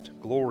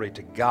Glory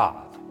to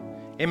God.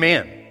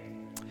 Amen.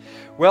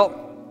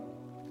 Well,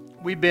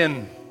 we've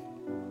been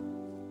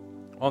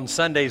on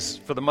Sundays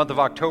for the month of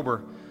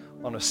October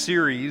on a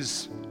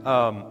series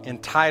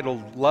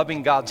entitled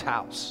Loving God's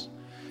House.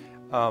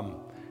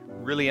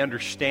 Really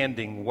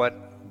understanding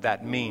what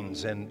that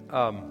means. And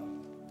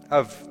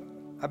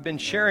I've been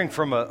sharing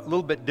from a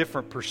little bit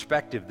different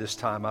perspective this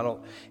time.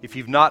 If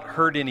you've not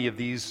heard any of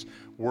these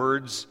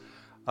words,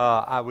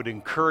 I would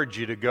encourage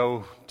you to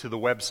go to the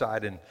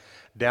website and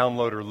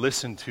download or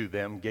listen to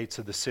them,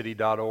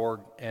 gatesofthecity.org,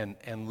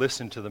 and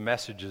listen to the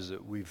messages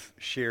that we've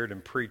shared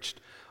and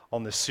preached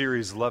on this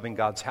series, Loving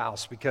God's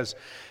House, because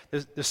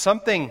there's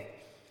something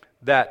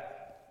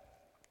that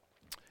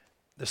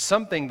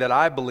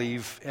I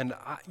believe, and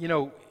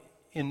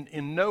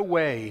in no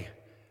way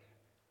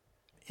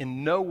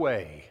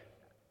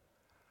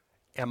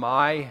am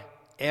I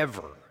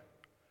ever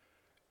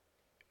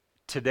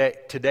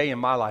today in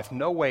my life,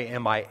 no way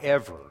am I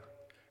ever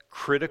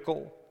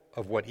critical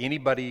of what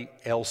anybody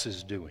else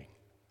is doing.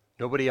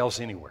 Nobody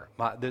else anywhere.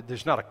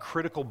 There's not a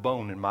critical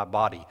bone in my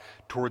body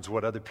towards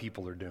what other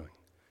people are doing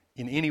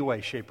in any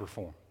way, shape, or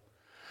form.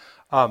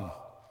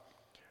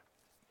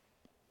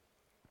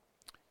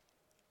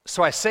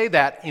 So I say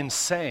that in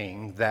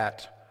saying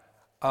that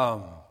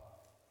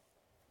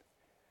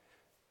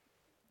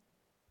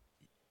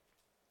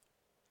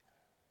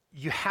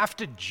you have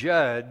to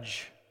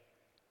judge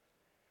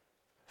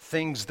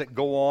things that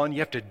go on. You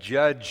have to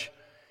judge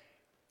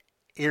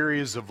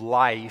areas of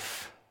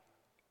life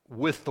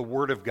with the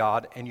Word of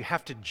God, and you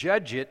have to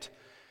judge it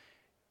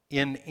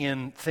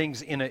in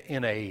things in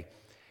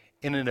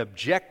an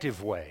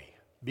objective way,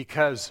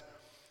 because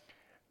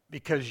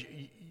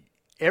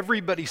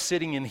everybody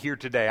sitting in here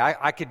today,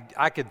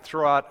 I could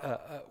throw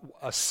out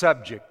a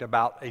subject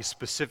about a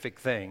specific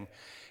thing,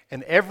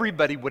 and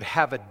everybody would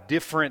have a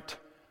different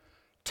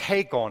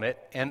take on it,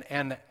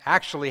 and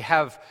actually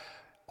have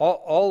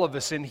all of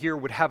us in here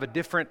would have a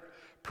different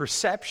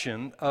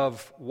perception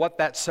of what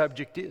that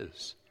subject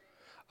is.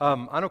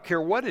 I don't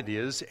care what it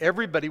is,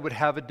 everybody would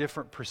have a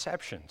different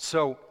perception.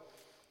 So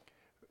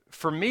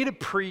for me to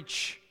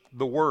preach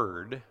the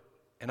Word,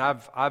 and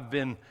I've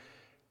been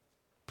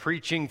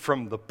preaching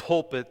from the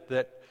pulpit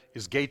that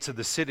is Gates of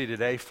the City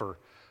today for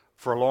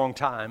a long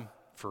time,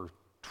 for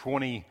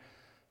 28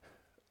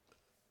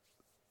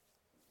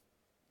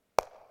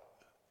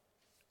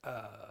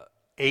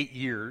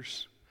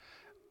 years.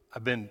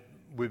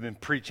 We've been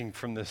preaching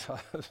from this all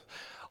of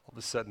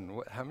a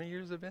sudden. How many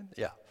years have it been?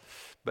 Yeah.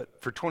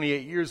 But for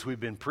 28 years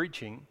we've been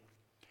preaching.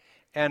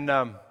 And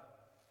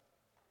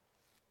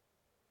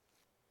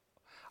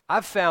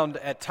I've found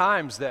at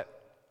times that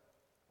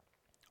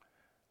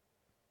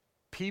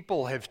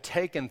people have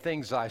taken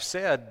things I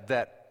said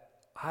that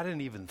I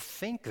didn't even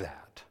think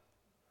that.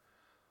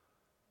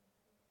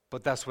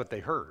 But that's what they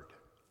heard.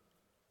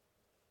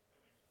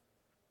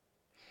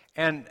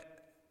 And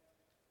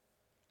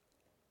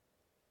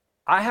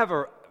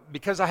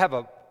because I have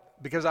a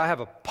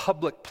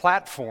public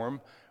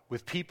platform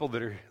with people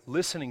that are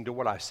listening to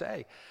what I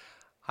say,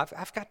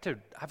 I've got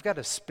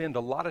to spend a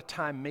lot of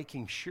time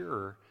making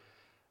sure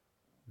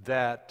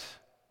that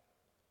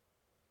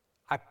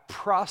I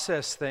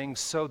process things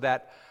so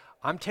that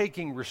I'm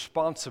taking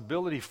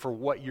responsibility for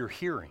what you're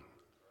hearing.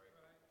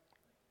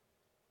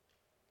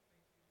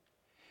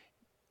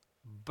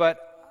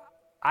 But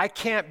I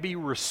can't be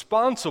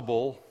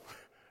responsible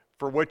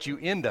for what you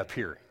end up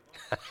hearing.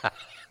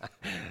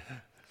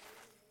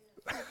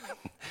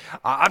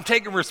 I'm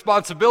taking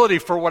responsibility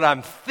for what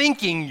I'm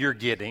thinking you're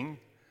getting,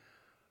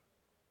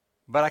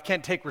 but I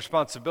can't take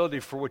responsibility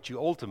for what you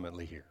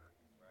ultimately hear.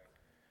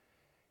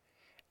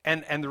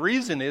 And the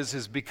reason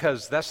is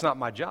because that's not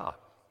my job.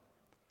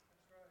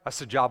 That's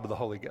the job of the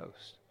Holy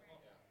Ghost.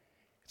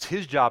 It's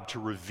His job to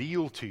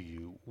reveal to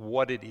you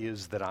what it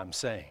is that I'm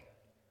saying.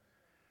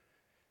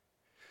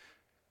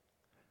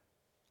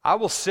 I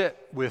will sit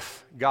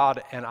with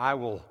God and I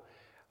will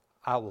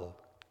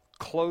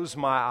close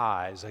my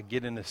eyes. I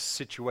get in a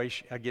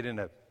situation, I get in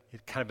a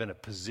kind of in a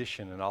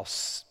position, and I'll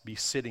be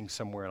sitting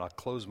somewhere and I'll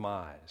close my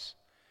eyes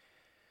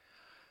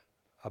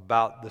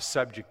about the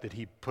subject that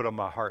He put on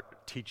my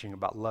heart, teaching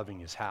about loving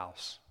His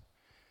house.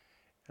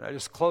 And I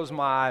just close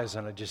my eyes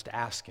and I just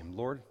ask Him,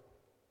 Lord,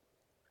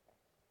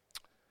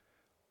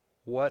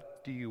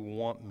 what do you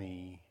want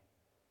me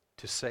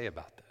to say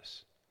about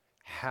this?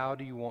 How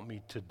do you want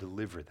me to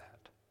deliver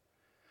that?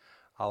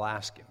 I'll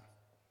ask Him.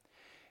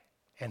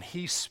 And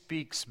He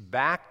speaks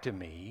back to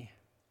me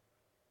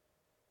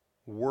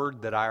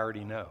word that I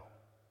already know.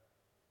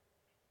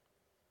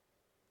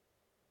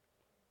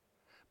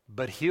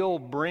 But He'll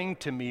bring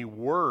to me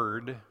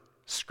word,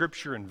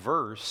 scripture and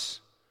verse,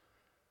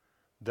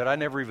 that I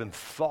never even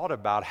thought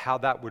about how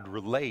that would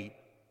relate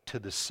to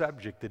the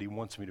subject that He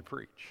wants me to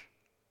preach.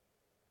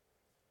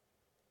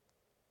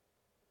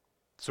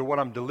 So what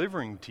I'm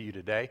delivering to you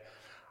today,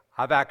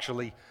 I've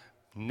actually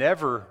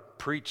never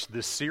preached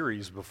this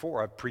series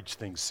before. I've preached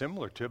things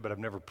similar to it, but I've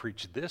never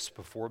preached this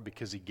before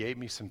because He gave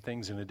me some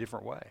things in a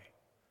different way.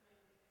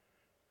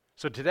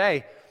 So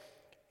today,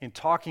 in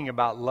talking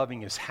about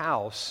loving his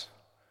house,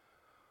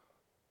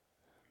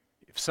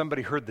 if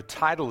somebody heard the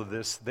title of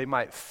this, they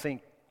might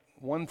think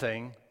one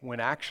thing when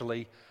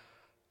actually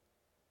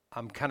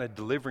I'm kind of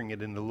delivering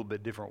it in a little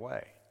bit different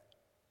way.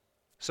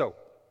 So,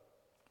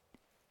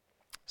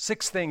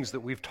 6 things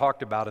that we've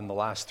talked about in the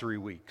last 3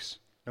 weeks.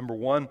 Number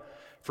 1,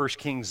 1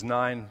 Kings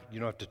 9. You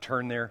don't have to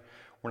turn there.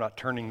 We're not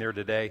turning there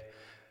today.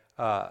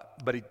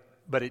 But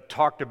it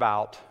talked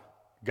about,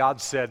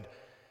 God said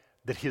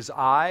that his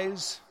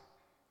eyes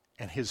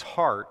and his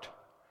heart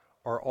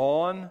are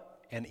on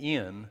and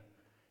in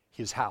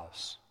his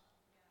house.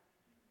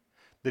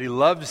 That he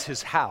loves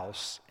his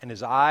house, and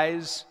his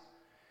eyes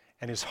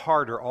and his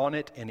heart are on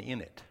it and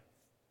in it.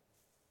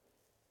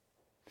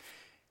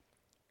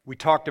 We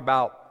talked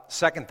about,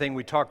 second thing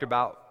we talked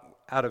about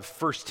out of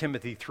 1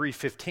 Timothy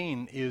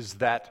 3:15 is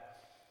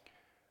that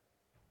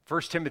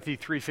 1 Timothy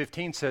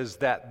 3:15 says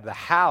that the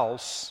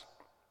house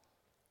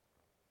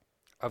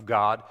of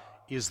God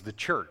is the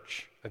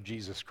church of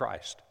Jesus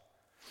Christ.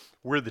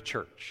 We're the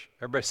church.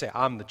 Everybody say,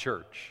 I'm the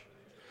church.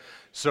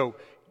 So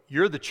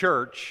you're the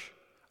church,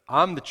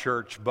 I'm the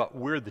church, but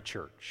we're the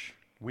church.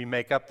 We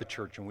make up the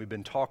church, and we've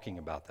been talking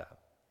about that.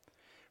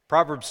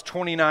 Proverbs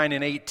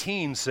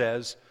 29:18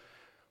 says,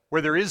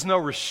 where there is no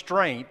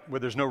restraint, where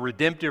there's no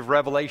redemptive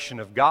revelation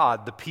of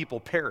God, the people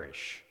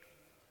perish.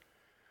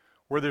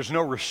 Where there's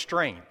no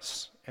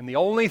restraints. And the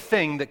only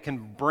thing that can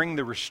bring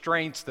the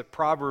restraints that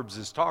Proverbs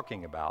is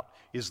talking about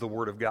is the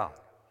Word of God.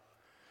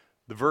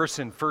 The verse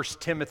in 1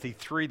 Timothy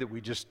 3 that we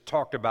just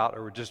talked about,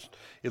 or just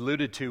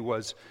alluded to,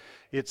 was,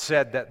 it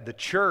said that the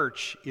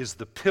church is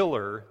the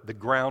pillar, the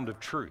ground of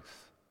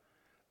truth.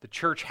 The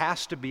church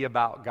has to be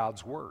about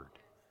God's Word.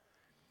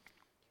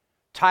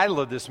 Title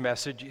of this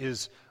message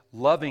is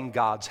Loving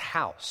God's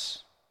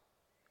House.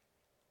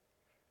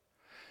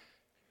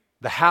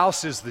 The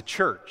house is the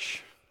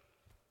church.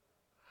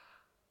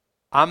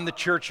 I'm the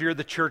church, you're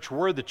the church,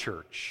 we're the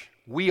church.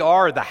 We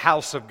are the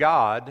house of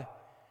God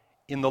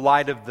in the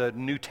light of the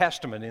New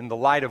Testament, in the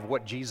light of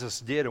what Jesus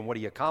did and what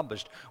he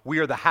accomplished. We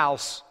are the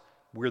house,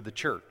 we're the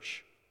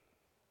church.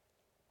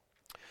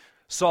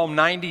 Psalm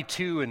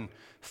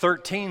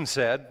 92:13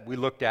 said, we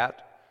looked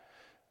at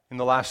in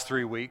the last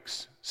 3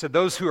 weeks, said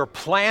those who are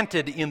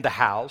planted in the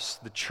house,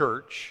 the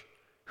church,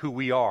 who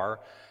we are,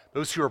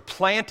 those who are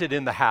planted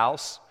in the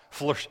house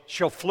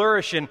shall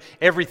flourish in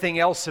everything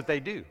else that they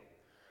do.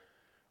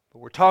 But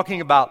we're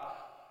talking about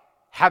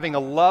having a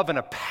love and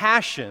a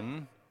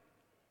passion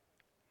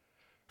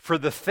for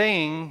the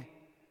thing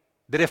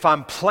that if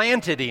I'm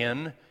planted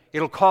in,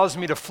 it'll cause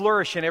me to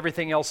flourish in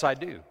everything else I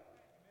do.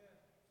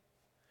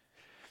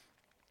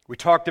 We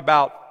talked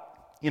about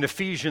in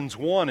Ephesians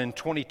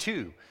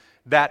 1:22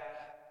 that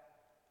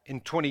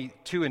in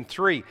 22 and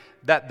 3,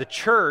 that the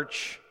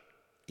church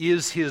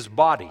is his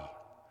body.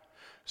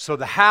 So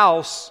the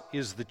house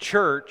is the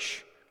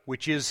church,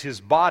 which is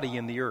his body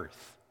in the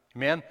earth.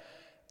 Amen?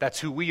 That's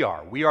who we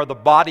are. We are the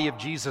body of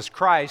Jesus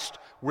Christ.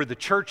 We're the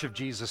church of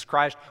Jesus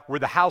Christ. We're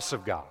the house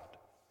of God.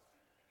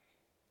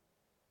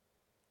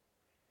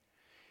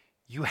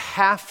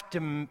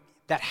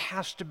 That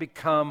has to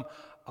become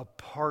a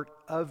part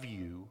of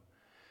you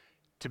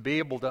to be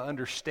able to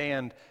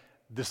understand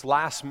this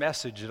last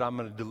message that I'm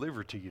going to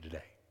deliver to you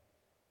today.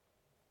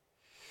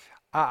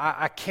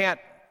 I can't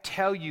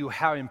tell you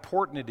how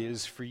important it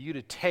is for you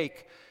to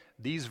take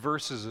these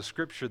verses of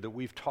Scripture that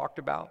we've talked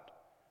about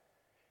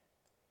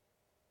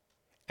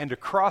and to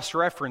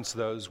cross-reference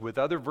those with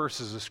other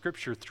verses of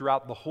Scripture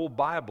throughout the whole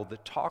Bible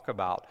that talk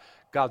about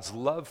God's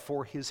love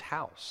for his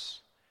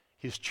house,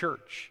 his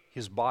church,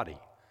 his body.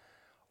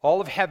 All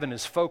of heaven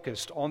is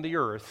focused on the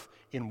earth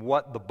in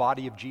what the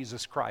body of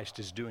Jesus Christ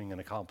is doing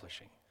and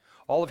accomplishing.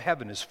 All of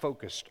heaven is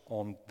focused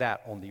on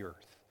that on the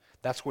earth.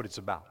 That's what it's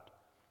about.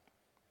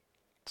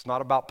 It's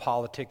not about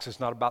politics. It's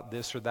not about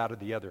this or that or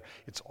the other.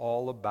 It's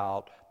all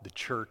about the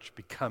church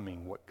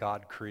becoming what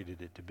God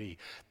created it to be.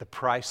 The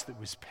price that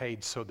was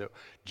paid so that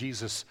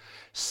Jesus'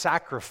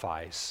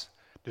 sacrifice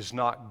does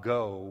not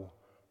go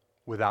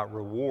without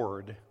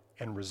reward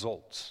and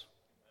results.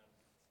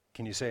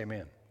 Can you say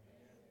amen?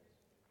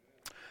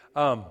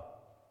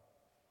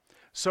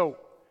 So,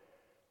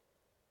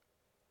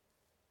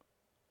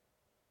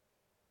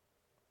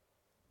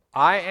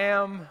 I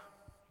am,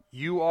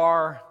 you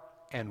are,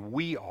 and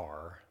we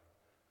are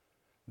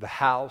the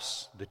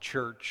house, the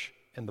church,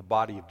 and the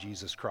body of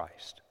Jesus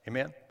Christ.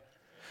 Amen?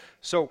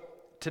 So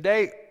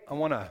today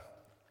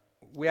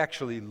we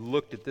actually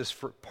looked at this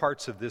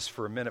parts of this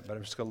for a minute, but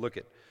I'm just going to look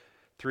at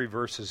 3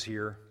 verses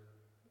here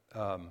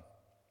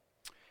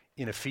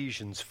in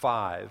Ephesians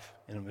 5,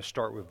 and I'm going to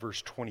start with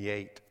verse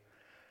 28.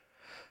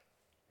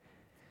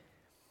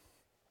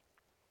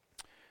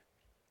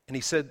 And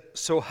he said,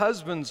 so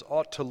husbands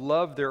ought to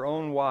love their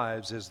own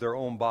wives as their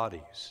own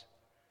bodies.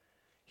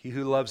 He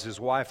who loves his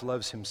wife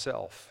loves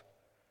himself.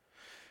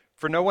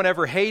 For no one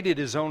ever hated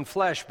his own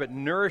flesh, but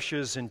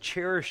nourishes and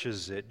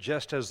cherishes it,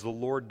 just as the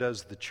Lord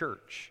does the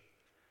church.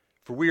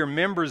 For we are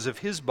members of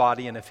his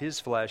body and of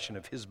his flesh and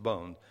of his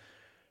bone.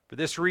 For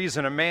this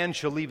reason a man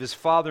shall leave his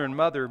father and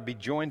mother and be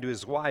joined to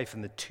his wife,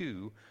 and the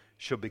two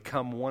shall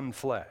become one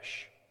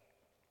flesh.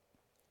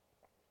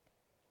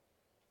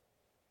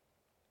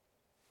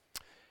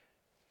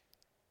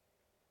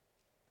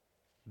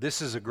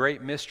 This is a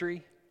great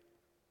mystery.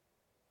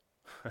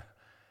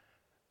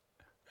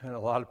 And a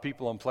lot of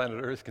people on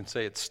planet Earth can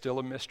say it's still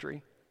a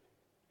mystery.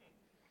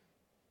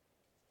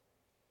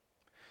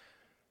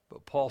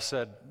 But Paul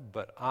said,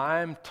 but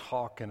I'm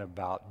talking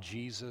about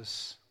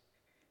Jesus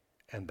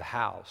and the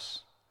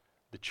house,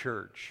 the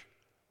church,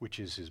 which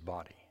is his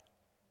body.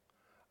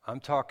 I'm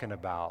talking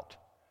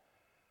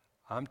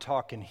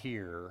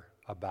here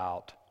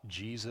about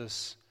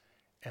Jesus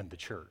and the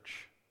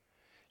church.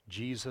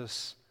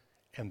 Jesus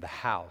and the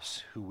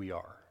house, who we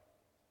are.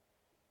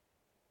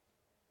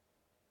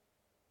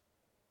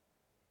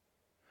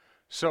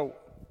 So,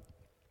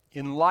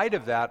 in light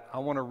of that, I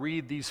want to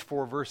read these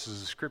 4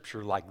 verses of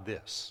Scripture like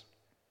this.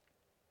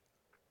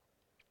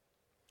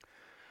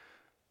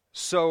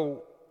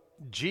 So,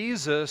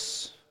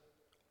 Jesus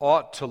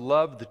ought to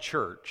love the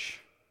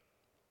church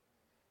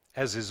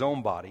as his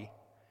own body.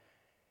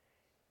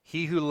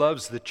 He who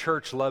loves the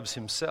church loves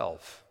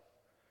himself.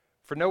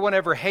 For no one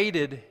ever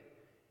hated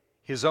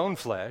his own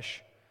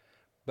flesh,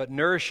 but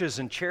nourishes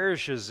and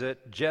cherishes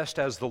it just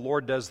as the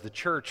Lord does the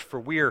church. For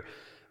we are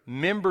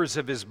members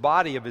of his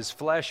body, of his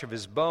flesh, of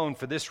his bone.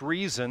 For this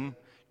reason,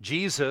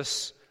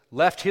 Jesus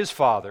left his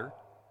Father,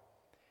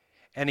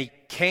 and he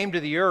came to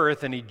the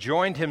earth, and he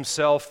joined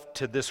himself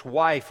to this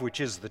wife,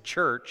 which is the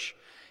church,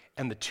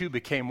 and the two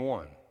became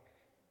one.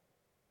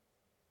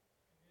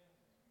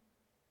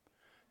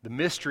 The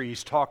mystery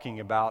he's talking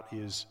about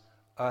is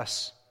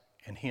us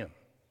and him.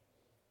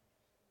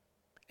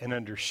 And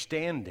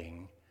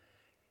understanding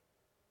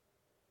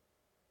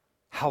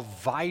how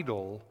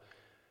vital.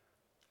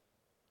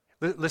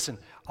 Listen,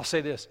 I'll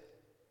say this.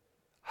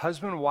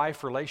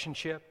 Husband-wife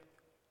relationship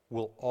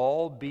will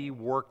all be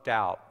worked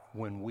out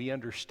when we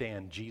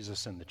understand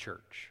Jesus and the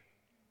church.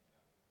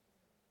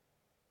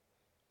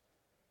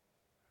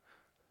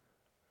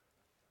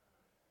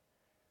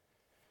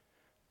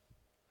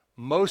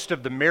 Most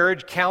of the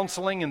marriage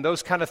counseling and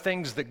those kind of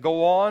things that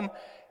go on,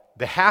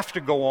 they have to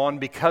go on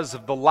because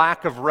of the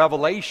lack of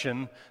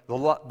revelation, the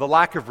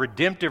lack of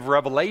redemptive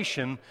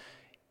revelation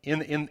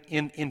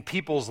in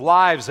people's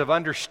lives of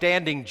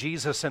understanding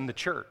Jesus and the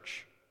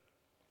church.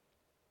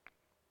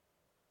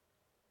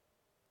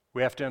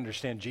 We have to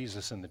understand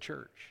Jesus and the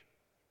church.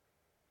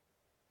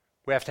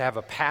 We have to have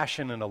a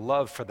passion and a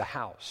love for the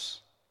house.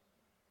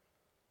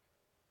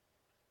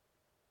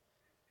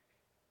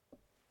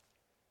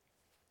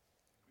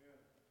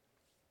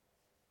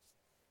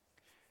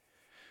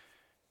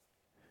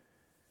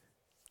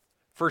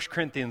 First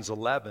Corinthians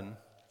 11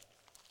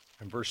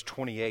 and verse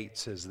 28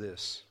 says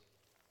this.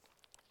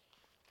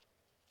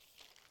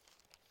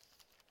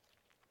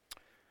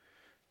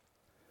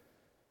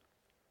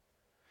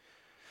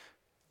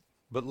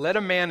 But let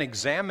a man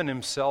examine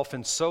himself,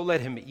 and so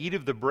let him eat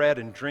of the bread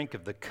and drink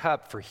of the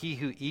cup. For he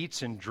who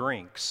eats and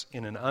drinks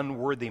in an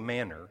unworthy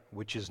manner,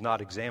 which is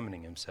not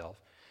examining himself,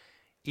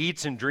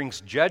 eats and drinks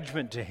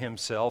judgment to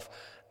himself,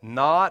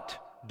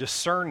 not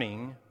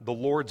discerning the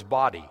Lord's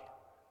body,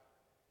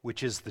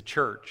 which is the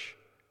church,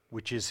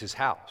 which is his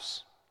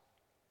house.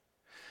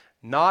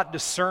 Not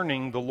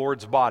discerning the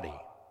Lord's body.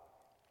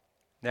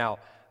 Now,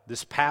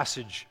 this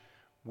passage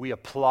we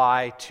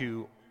apply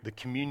to the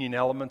communion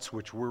elements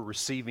which we're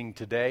receiving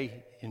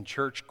today in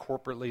church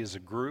corporately as a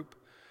group.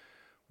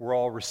 We're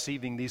all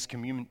receiving these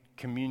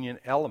communion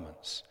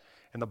elements.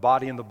 And the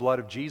body and the blood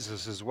of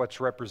Jesus is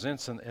what's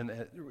represents and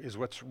is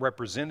what's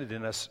represented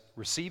in us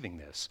receiving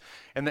this.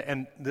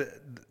 And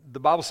the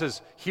Bible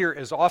says here,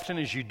 as often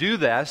as you do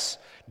this,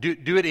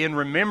 do it in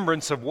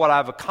remembrance of what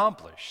I've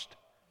accomplished.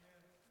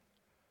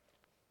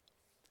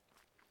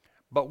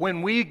 But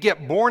when we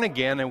get born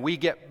again and we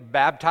get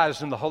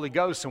baptized in the Holy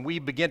Ghost and we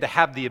begin to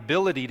have the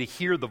ability to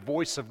hear the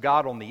voice of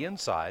God on the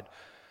inside,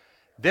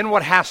 then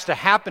what has to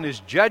happen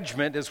is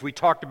judgment, as we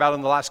talked about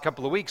in the last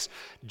couple of weeks.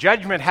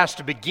 Judgment has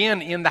to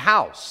begin in the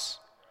house.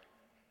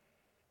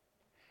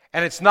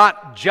 And it's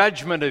not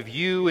judgment of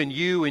you and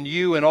you and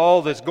you and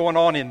all that's going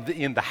on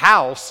in the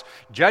house.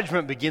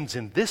 Judgment begins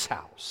in this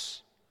house.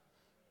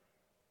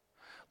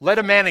 Let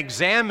a man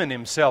examine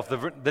himself.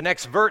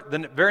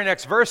 The very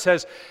next verse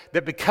says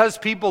that because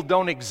people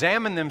don't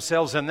examine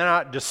themselves and they're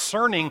not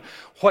discerning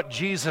what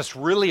Jesus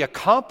really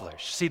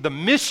accomplished. See, the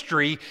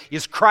mystery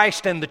is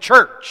Christ and the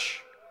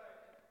church.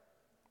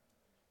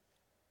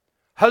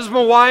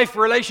 Husband-wife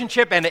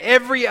relationship and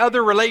every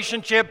other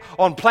relationship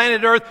on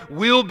planet Earth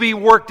will be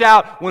worked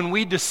out when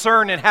we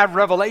discern and have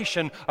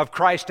revelation of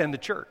Christ and the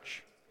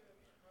church.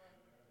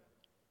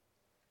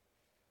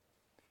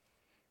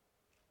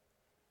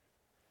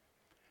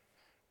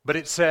 But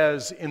it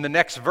says in the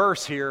next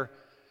verse here,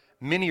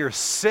 many are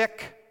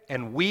sick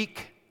and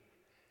weak,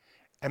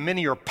 and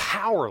many are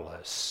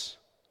powerless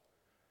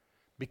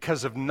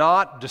because of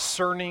not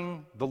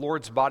discerning the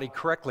Lord's body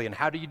correctly. And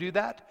how do you do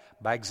that?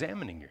 By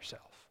examining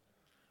yourself.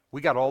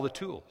 We got all the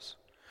tools.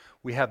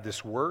 We have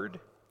this Word.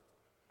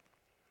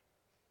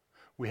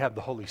 We have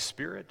the Holy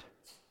Spirit.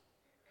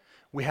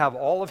 We have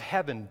all of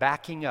heaven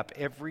backing up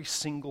every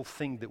single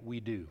thing that we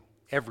do.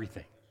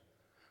 Everything.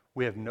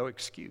 We have no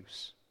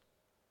excuse.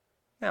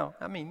 Now,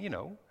 I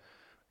mean,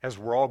 as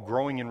we're all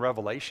growing in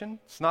revelation,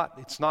 it's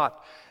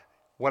not,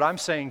 what I'm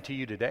saying to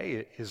you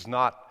today is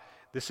not,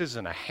 this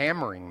isn't a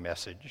hammering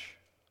message.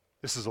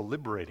 This is a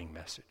liberating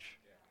message.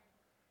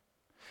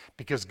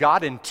 Because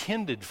God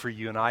intended for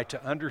you and I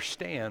to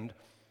understand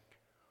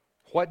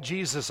what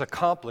Jesus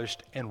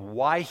accomplished and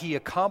why he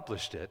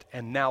accomplished it,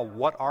 and now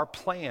what our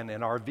plan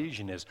and our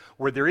vision is.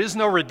 Where there is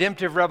no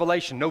redemptive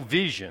revelation, no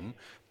vision,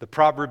 the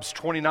Proverbs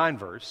 29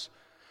 verse,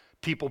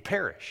 people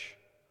perish.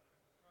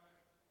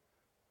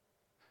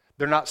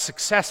 They're not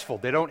successful.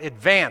 They don't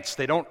advance.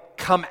 They don't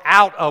come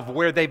out of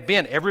where they've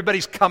been.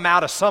 Everybody's come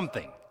out of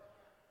something.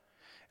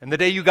 And the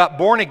day you got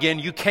born again,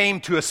 you came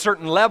to a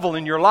certain level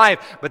in your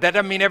life, but that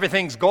doesn't mean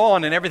everything's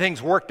gone and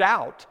everything's worked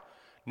out.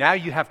 Now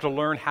you have to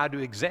learn how to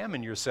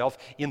examine yourself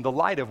in the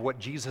light of what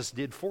Jesus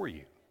did for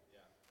you.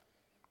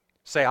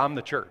 Say, I'm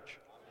the church.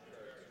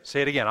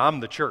 Say it again,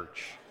 I'm the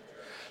church.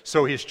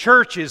 So his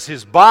church is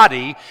his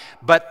body,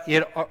 but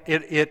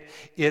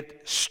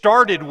it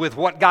started with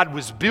what God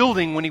was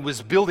building when he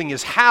was building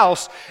his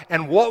house.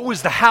 And what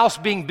was the house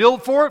being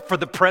built for? For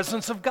the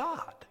presence of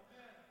God.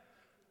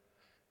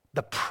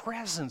 The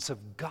presence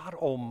of God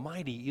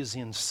Almighty is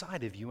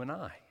inside of you and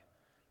I.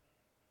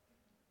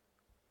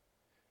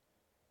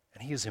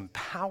 And he has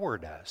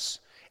empowered us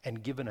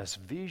and given us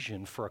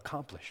vision for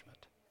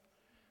accomplishment.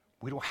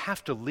 We don't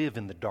have to live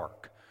in the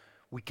dark.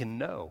 We can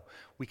know.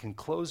 We can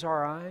close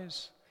our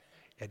eyes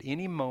at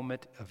any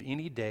moment of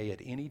any day,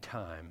 at any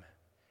time,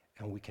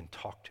 and we can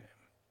talk to him.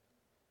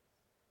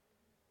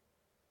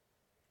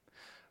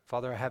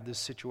 Father, I have this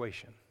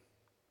situation.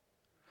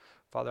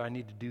 Father, I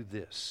need to do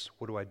this.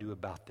 What do I do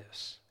about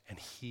this? And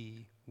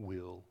he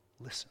will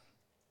listen.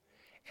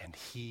 And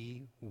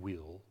he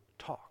will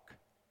talk.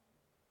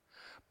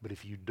 But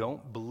if you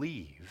don't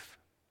believe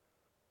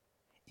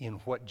in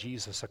what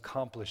Jesus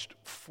accomplished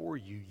for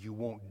you, you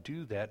won't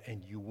do that,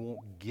 and you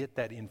won't get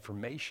that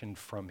information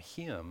from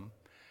him.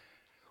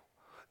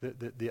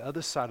 The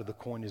other side of the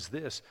coin is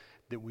this,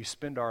 that we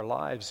spend our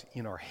lives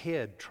in our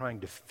head trying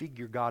to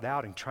figure God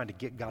out and trying to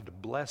get God to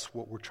bless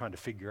what we're trying to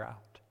figure out.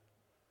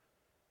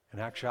 In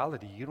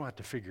actuality, you don't have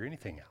to figure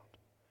anything out.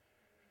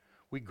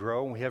 We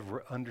grow and we have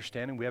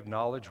understanding, we have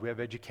knowledge, we have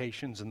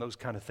educations and those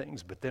kind of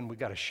things, but then we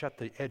got to shut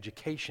the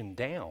education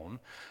down,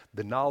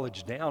 the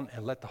knowledge down,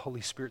 and let the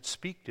Holy Spirit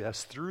speak to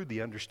us through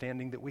the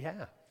understanding that we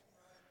have.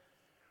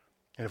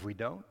 And if we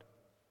don't,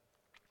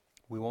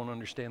 we won't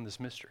understand this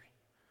mystery.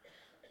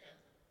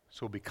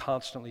 So we'll be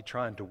constantly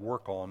trying to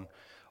work on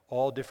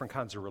all different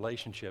kinds of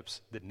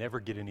relationships that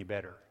never get any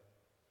better.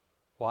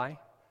 Why?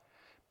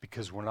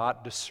 Because we're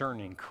not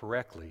discerning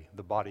correctly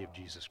the body of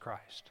Jesus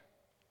Christ.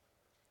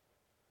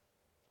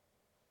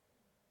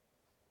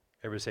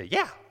 Everybody say,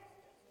 yeah.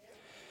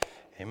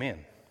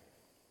 Amen.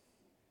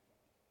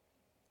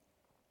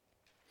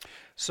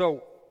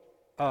 So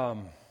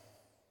the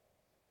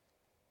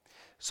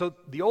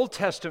Old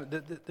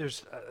Testament,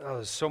 there's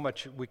so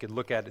much we could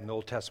look at in the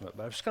Old Testament,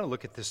 but I'm just going to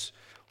look at this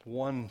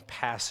one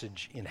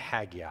passage in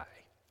Haggai.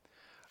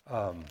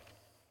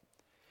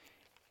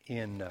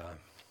 In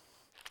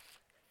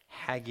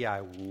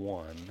Haggai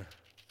 1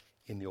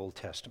 in the Old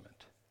Testament.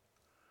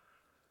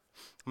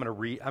 I'm going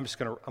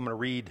to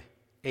read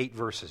 8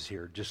 verses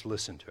here. Just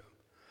listen to them.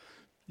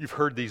 You've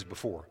heard these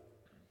before,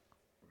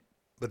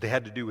 but they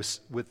had to do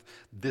with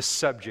this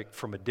subject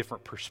from a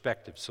different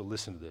perspective, so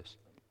listen to this.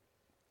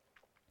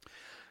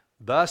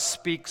 Thus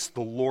speaks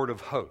the Lord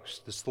of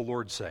hosts. This is the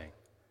Lord saying.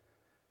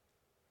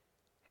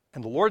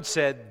 And the Lord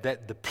said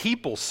that the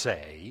people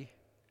say,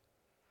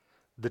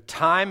 the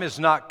time has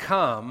not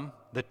come,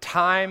 the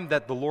time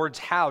that the Lord's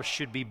house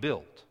should be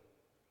built.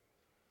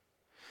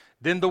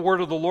 Then the word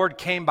of the Lord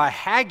came by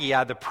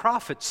Haggai the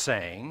prophet,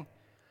 saying,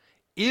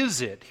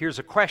 here's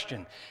a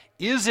question,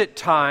 is it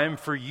time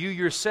for you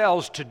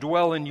yourselves to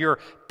dwell in your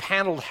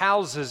paneled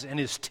houses and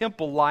his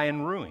temple lie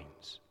in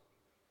ruins?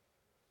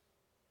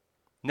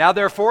 Now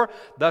therefore,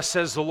 thus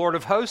says the Lord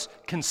of hosts,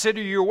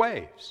 consider your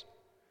ways.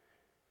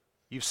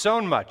 You've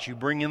sown much, you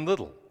bring in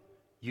little.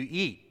 You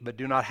eat, but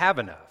do not have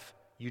enough.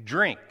 You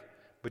drink,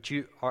 but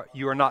you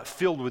are not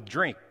filled with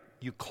drink.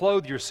 You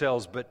clothe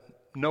yourselves, but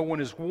no one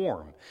is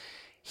warm.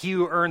 He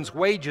who earns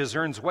wages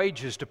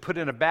to put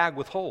in a bag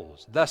with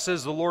holes. Thus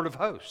says the Lord of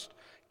hosts,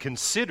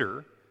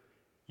 consider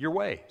your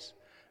ways.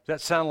 Does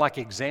that sound like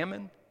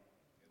examine?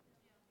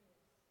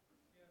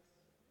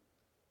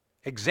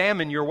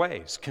 Examine your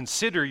ways.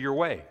 Consider your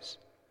ways.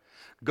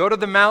 Go to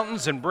the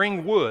mountains and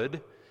bring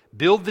wood.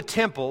 Build the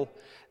temple,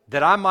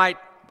 that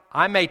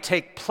I may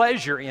take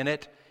pleasure in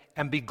it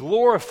and be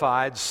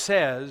glorified,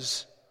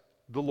 says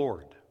the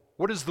Lord.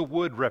 What does the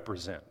wood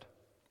represent?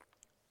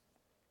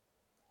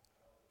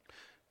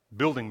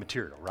 Building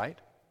material, right?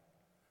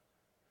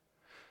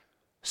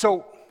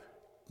 So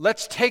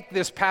let's take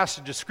this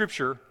passage of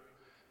Scripture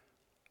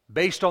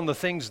based on the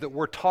things that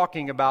we're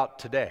talking about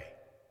today.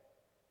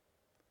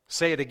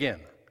 Say it again.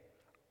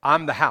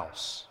 I'm the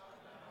house.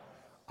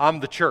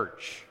 I'm the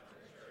church.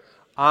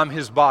 I'm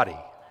his body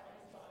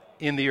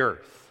in the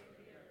earth.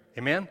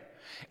 Amen?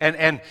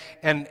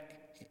 And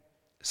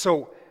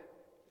so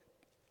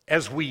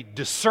as we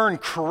discern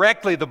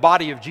correctly the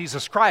body of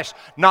Jesus Christ,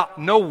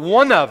 no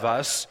one of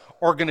us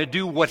are going to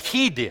do what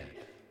he did.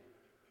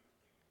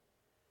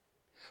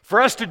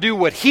 For us to do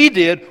what he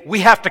did, we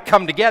have to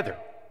come together.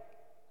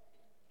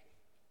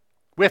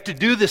 We have to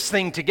do this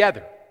thing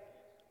together.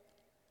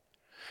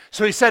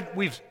 So he said,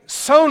 we've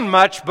sown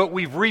much, but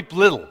we've reaped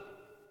little.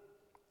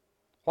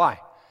 Why?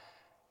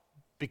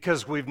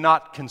 Because we've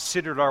not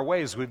considered our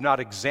ways. We've not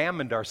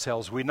examined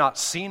ourselves. We've not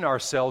seen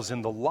ourselves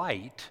in the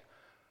light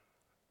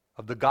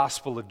of the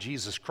gospel of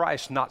Jesus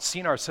Christ, not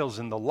seen ourselves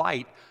in the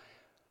light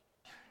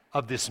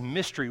of this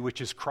mystery which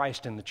is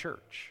Christ in the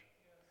church.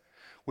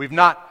 We've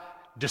not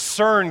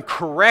discerned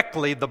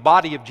correctly the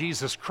body of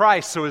Jesus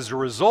Christ, so as a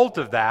result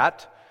of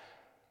that,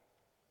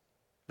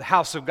 the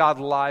house of God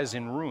lies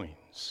in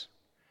ruins.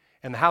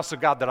 And the house of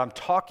God that I'm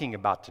talking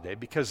about today,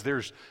 because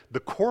there's the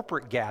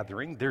corporate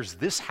gathering, there's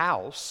this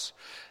house.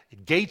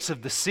 Gates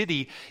of the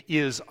city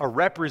is a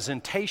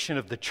representation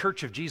of the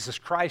church of Jesus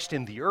Christ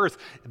in the earth.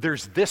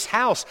 There's this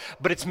house,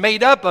 but it's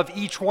made up of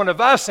each one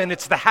of us, and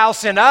it's the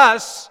house in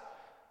us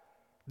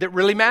that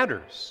really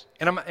matters.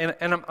 And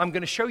I'm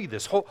going to show you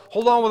this.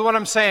 Hold on with what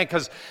I'm saying,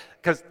 because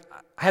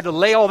I had to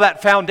lay all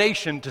that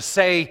foundation to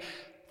say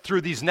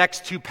through these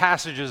next two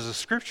passages of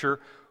Scripture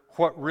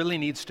what really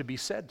needs to be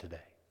said today.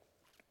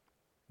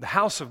 The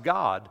house of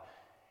God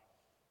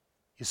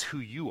is who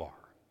you are.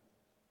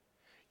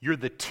 You're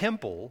the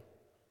temple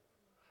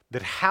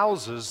that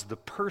houses the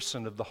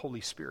person of the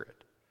Holy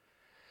Spirit.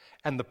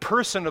 And the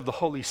person of the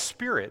Holy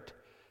Spirit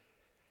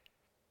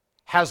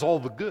has all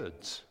the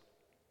goods.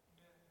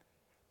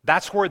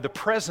 That's where the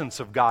presence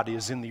of God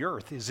is in the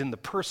earth, is in the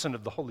person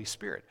of the Holy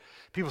Spirit.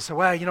 People say,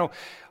 well,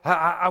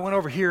 I went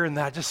over here and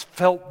I just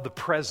felt the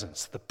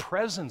presence. The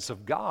presence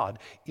of God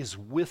is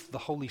with the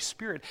Holy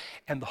Spirit.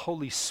 And the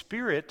Holy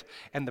Spirit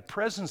and the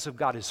presence of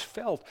God is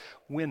felt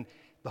when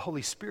the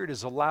Holy Spirit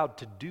is allowed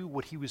to do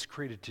what he was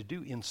created to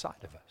do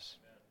inside of us.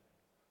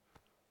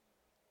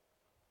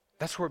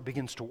 That's where it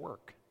begins to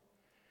work.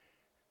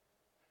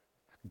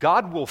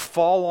 God will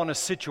fall on a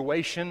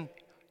situation,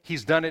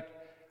 he's done it,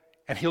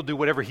 and he'll do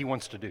whatever he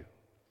wants to do.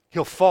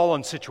 He'll fall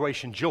on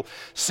situations. You'll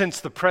sense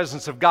the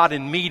presence of God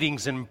in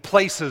meetings and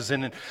places.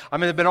 And there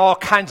have been all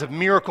kinds of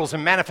miracles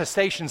and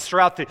manifestations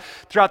throughout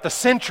the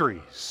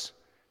centuries.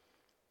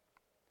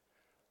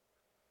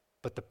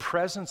 But the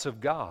presence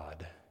of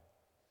God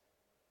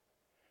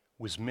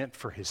was meant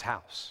for his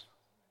house,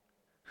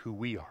 who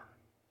we are.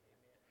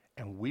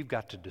 And we've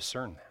got to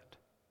discern that.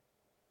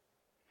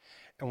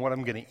 And what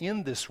I'm going to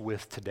end this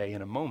with today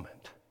in a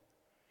moment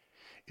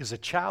is a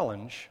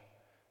challenge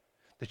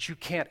that you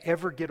can't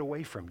ever get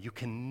away from. You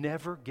can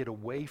never get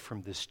away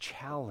from this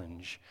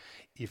challenge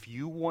if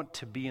you want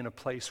to be in a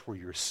place where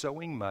you're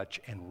sowing much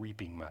and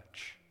reaping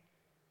much.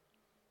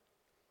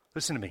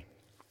 Listen to me.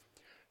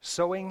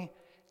 Sowing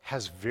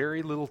has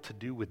very little to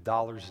do with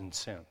dollars and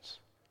cents.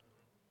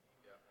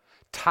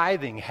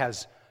 Tithing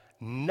has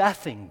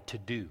nothing to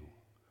do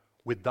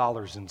with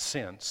dollars and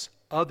cents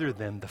other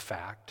than the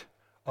fact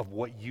of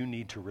what you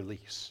need to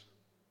release.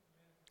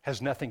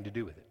 Has nothing to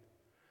do with it.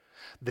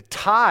 The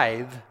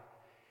tithe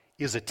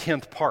is a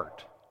 10th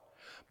part.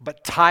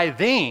 But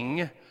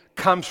tithing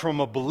comes from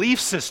a belief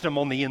system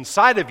on the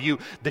inside of you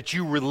that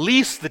you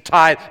release the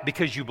tithe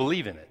because you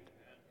believe in it.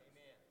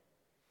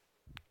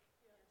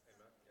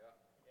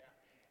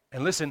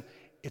 And listen,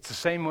 it's the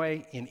same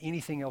way in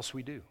anything else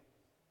we do.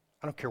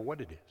 I don't care what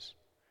it is.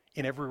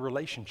 In every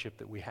relationship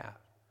that we have.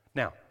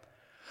 Now,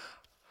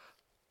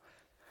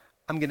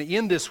 I'm going to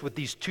end this with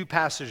these two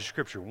passages of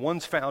Scripture.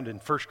 One's found in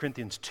 1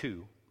 Corinthians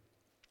 2.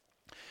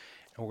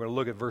 And we're going to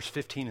look at verse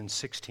 15 and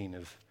 16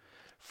 of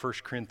 1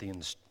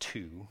 Corinthians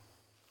 2.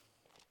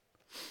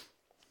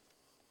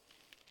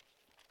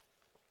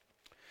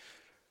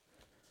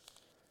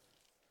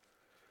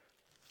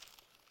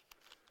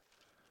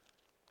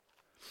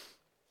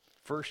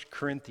 First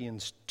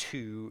Corinthians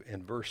 2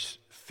 and verse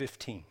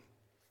 15.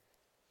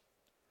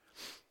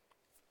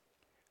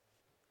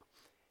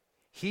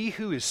 He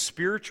who is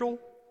spiritual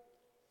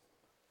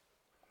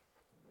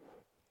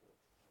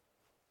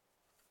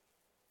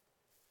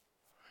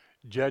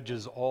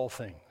judges all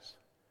things.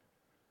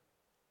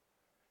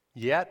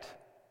 Yet,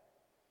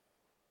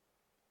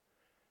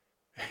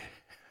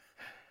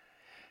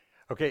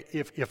 okay,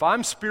 if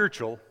I'm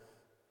spiritual,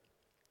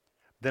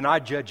 then I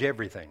judge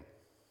everything.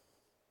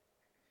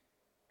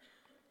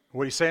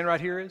 What he's saying right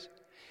here is,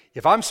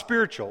 if I'm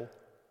spiritual,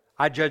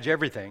 I judge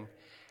everything,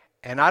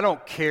 and I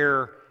don't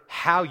care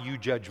how you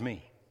judge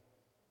me.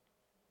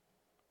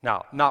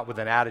 Now, not with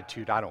an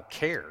attitude, I don't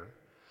care.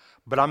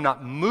 But I'm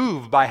not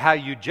moved by how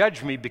you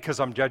judge me because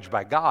I'm judged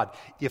by God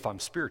if I'm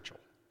spiritual.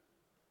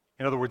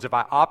 In other words, if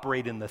I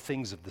operate in the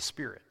things of the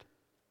Spirit.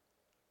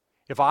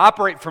 If I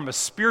operate from a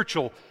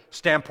spiritual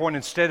standpoint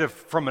instead of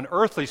from an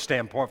earthly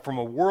standpoint, from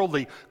a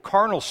worldly,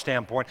 carnal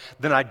standpoint,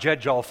 then I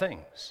judge all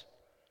things.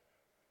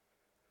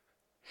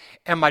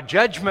 And my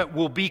judgment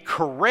will be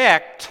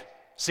correct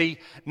See,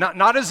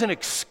 not as an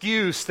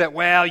excuse that,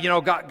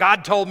 well,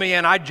 God told me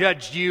and I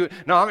judged you.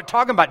 No, I'm not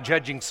talking about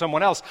judging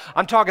someone else.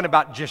 I'm talking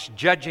about just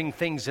judging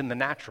things in the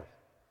natural.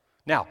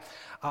 Now,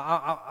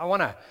 I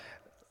want to,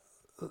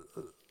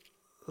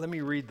 let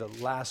me read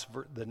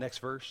the next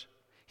verse.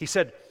 He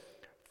said,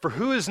 for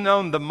who has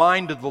known the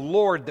mind of the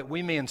Lord that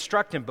we may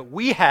instruct him? But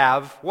we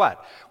have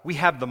what? We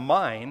have the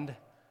mind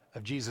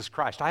of Jesus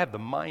Christ. I have the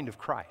mind of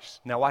Christ.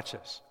 Now watch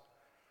this.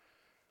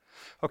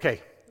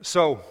 Okay,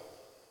 so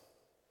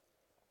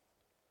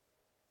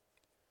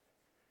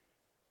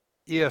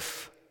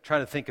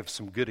trying to think of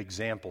some good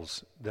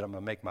examples that I'm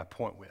going to make my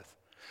point with.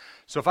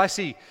 So if I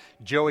see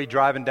Joey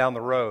driving down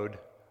the road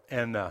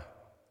and I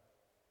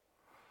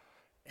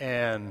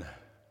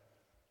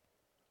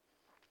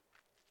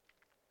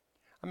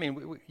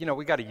mean,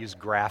 we got to use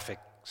graphic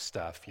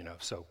stuff,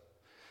 so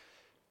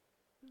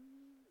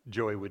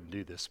Joey wouldn't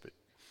do this,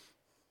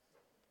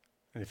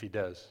 and if he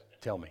does,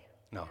 tell me.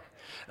 No.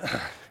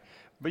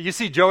 But you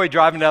see Joey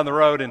driving down the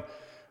road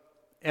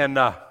and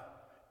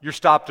you're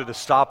stopped at a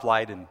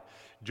stoplight and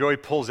Joey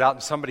pulls out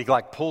and somebody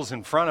pulls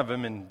in front of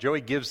him and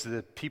Joey gives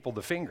the people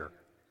the finger.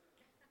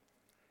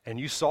 And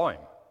you saw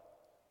him.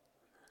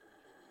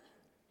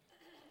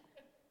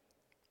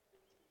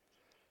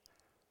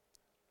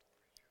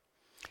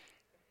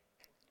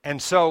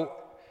 And so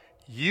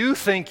you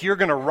think you're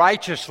going to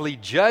righteously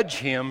judge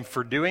him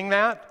for doing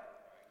that?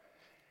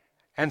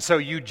 And so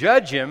you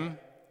judge him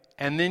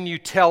and then you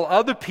tell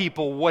other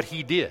people what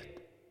he did.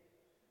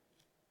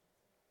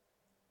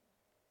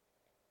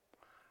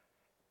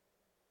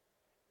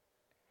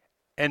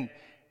 And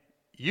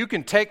you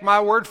can take my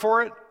word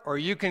for it, or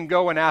you can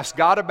go and ask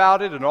God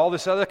about it and all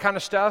this other kind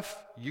of stuff.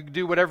 You can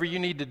do whatever you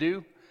need to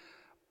do,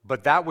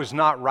 but that was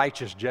not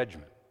righteous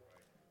judgment.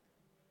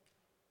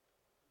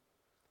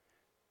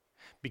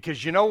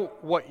 Because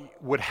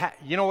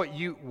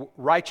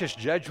righteous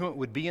judgment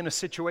would be in a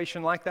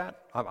situation like that?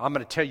 I'm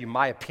going to tell you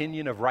my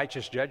opinion of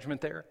righteous judgment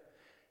there.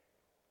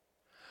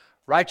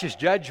 Righteous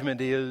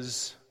judgment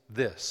is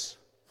this.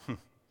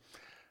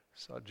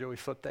 Saw Joey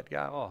flip that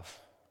guy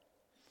off.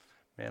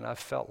 Man, I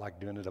felt like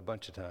doing it a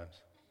bunch of times.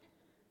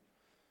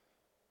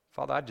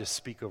 Father, I just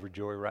speak over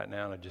Joey right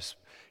now, and he's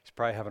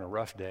probably having a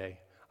rough day.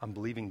 I'm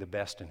believing the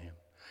best in him.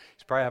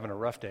 He's probably having a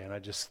rough day, and I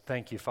just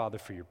thank you, Father,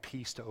 for your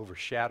peace to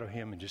overshadow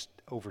him and just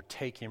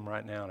overtake him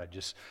right now, and I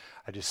just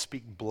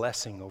speak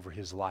blessing over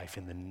his life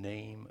in the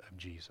name of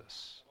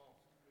Jesus.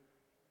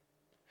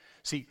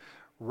 See,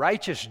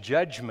 righteous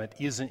judgment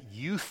isn't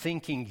you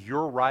thinking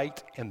you're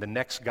right and the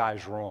next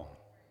guy's wrong.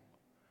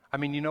 I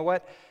mean, you know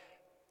what?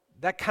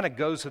 That kind of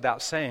goes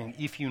without saying.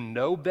 If you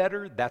know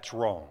better, that's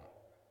wrong.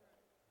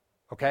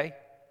 Okay?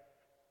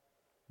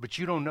 But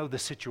you don't know the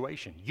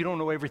situation. You don't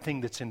know everything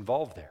that's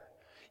involved there.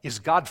 Is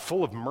God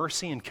full of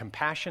mercy and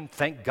compassion?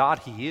 Thank God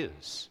he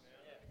is.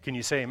 Can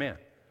you say amen?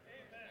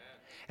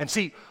 And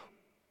see,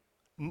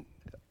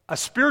 a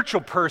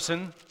spiritual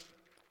person,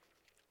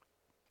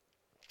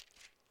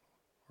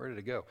 where did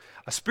it go?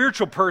 A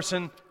spiritual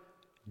person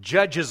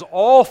judges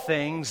all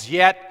things,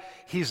 yet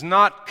he's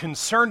not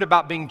concerned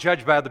about being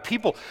judged by other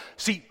people.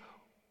 See,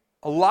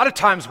 a lot of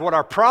times what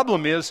our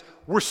problem is,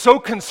 we're so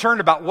concerned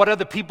about what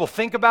other people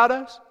think about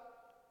us,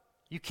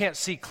 you can't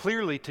see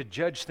clearly to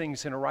judge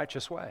things in a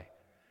righteous way.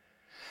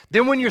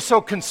 Then when you're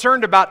so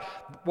concerned about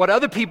what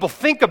other people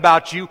think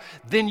about you,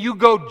 then you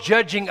go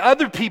judging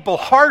other people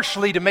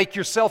harshly to make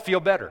yourself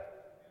feel better.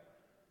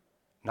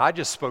 Now, I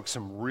just spoke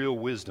some real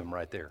wisdom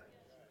right there.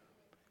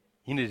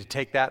 You need to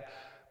take that,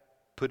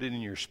 put it in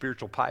your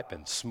spiritual pipe,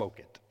 and smoke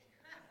it.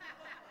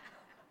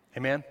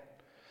 Amen?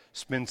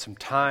 Spend some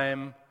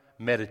time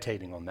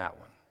meditating on that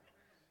one.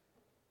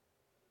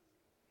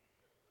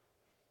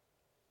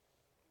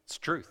 It's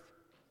truth.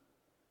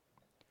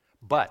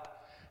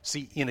 But,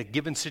 see, in a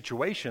given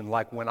situation,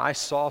 like when I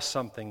saw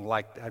something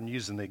like, I'm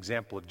using the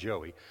example of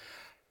Joey,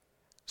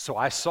 so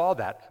I saw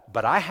that,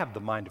 but I have the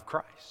mind of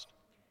Christ.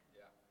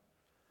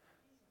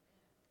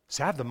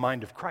 See, I have the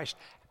mind of Christ.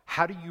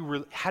 How do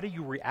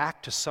you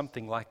react to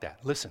something like that?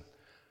 Listen,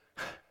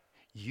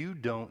 you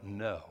don't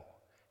know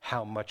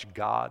how much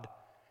God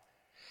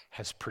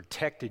has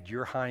protected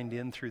your hind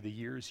end through the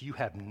years. You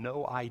have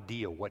no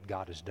idea what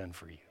God has done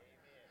for you.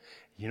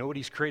 You know what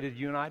he's created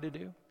you and I to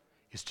do?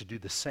 Is to do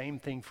the same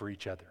thing for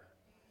each other.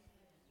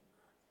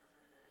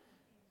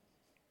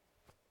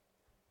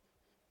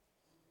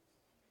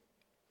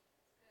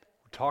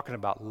 We're talking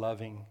about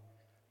loving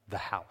the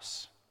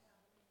house.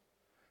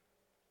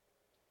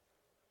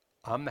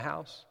 I'm the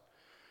house,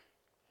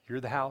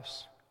 you're the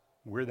house,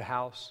 we're the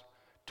house,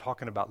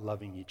 talking about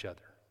loving each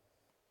other.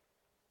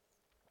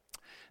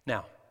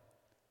 Now,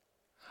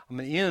 I'm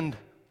going to end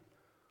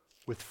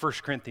with 1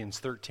 Corinthians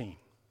 13.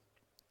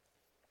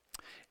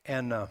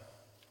 And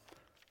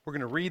we're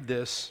going to read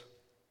this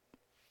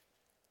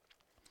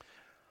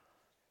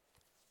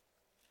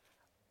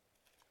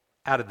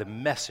out of the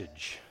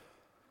Message.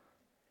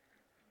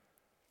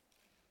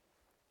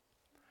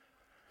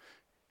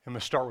 I'm going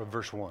to start with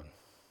verse 1.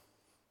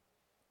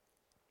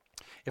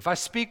 If I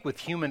speak with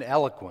human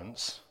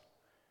eloquence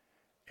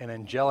an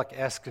angelic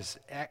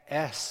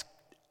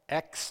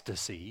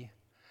ecstasy,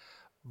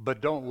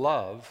 but don't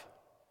love,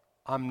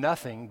 I'm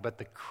nothing but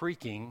the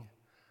creaking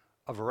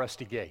of a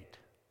rusty gate.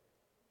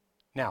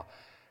 Now,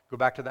 go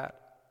back to that.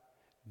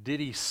 Did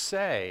he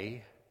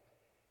say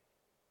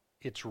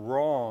it's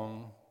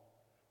wrong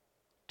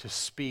to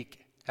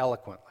speak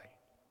eloquently?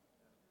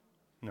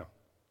 No.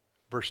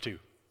 Verse 2.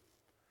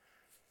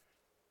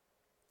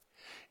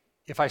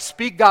 If I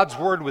speak God's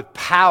word with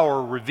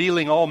power,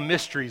 revealing all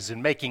mysteries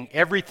and making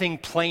everything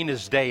plain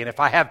as day, and if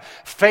I have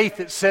faith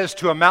that says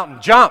to a mountain,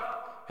 jump,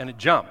 and it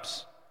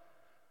jumps,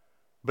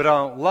 but I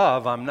don't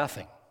love, I'm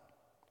nothing.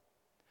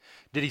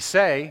 Did he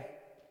say,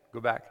 go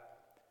back,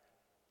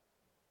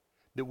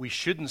 that we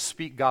shouldn't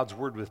speak God's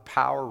word with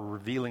power,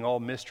 revealing all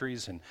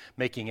mysteries and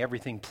making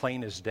everything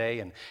plain as day,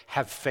 and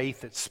have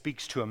faith that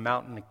speaks to a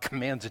mountain and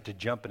commands it to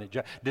jump and it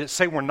jumps? Did it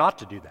say we're not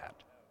to do that?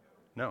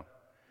 No.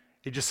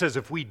 It just says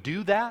if we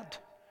do that,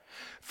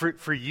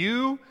 for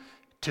you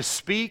to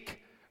speak,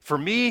 for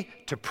me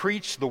to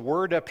preach the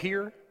word up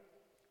here,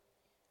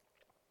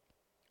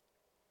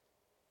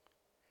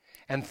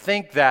 and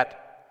think that,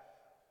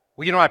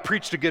 well, I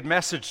preached a good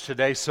message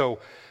today, so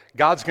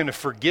God's going to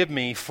forgive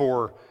me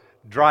for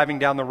driving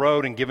down the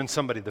road and giving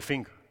somebody the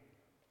finger.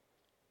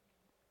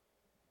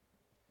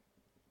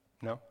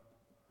 No?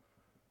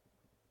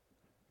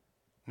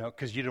 No,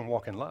 because you didn't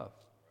walk in love.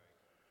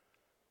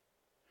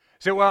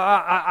 Say, well,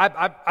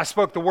 I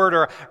spoke the word,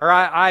 or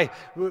I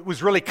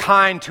was really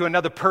kind to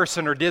another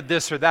person, or did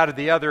this or that or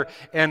the other,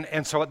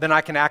 and so then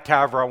I can act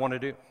however I want to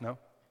do. No.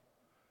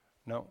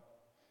 No.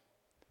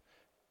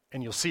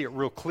 And you'll see it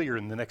real clear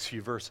in the next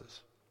few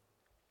verses.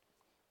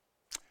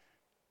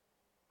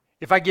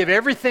 If I give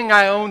everything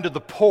I own to the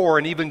poor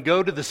and even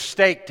go to the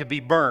stake to be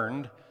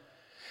burned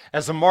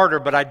as a martyr,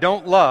 but I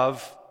don't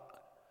love,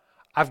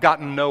 I've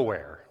gotten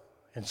nowhere.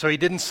 And so he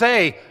didn't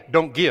say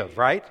don't give,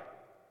 right?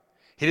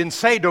 He didn't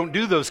say don't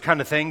do those kind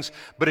of things,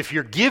 but if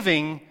you're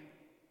giving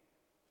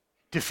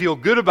to feel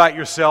good about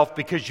yourself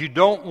because you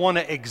don't want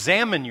to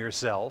examine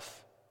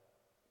yourself,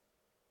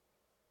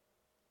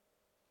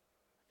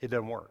 it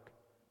doesn't work.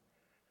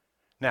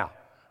 Now,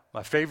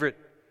 my favorite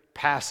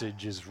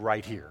passage is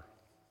right here.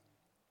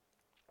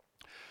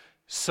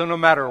 So no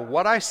matter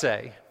what I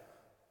say,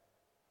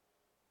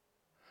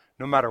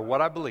 no matter what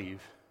I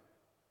believe,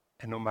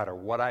 and no matter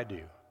what I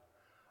do,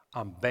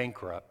 I'm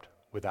bankrupt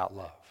without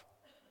love.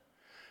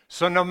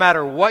 So no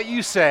matter what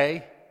you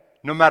say,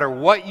 no matter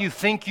what you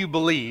think you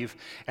believe,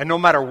 and no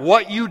matter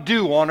what you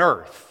do on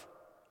earth,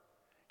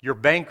 you're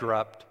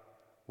bankrupt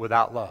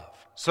without love.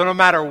 So no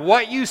matter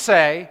what you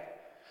say,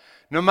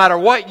 no matter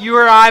what you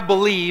or I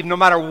believe, no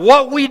matter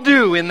what we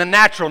do in the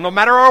natural, no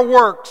matter our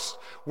works,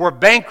 we're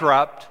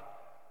bankrupt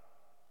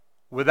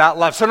without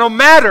love. So no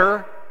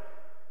matter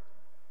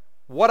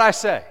what I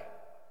say,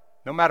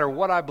 no matter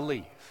what I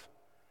believe,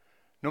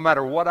 no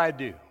matter what I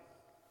do,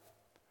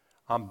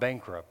 I'm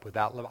bankrupt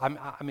without love.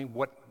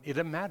 It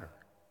doesn't matter.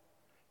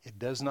 It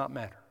does not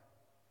matter.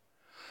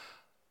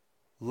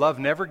 Love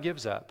never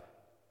gives up.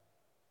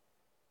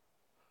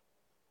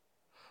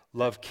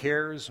 Love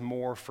cares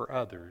more for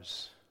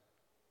others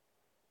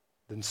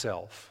than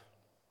self.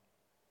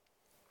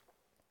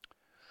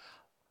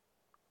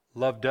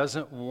 Love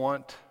doesn't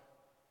want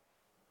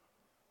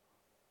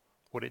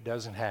what it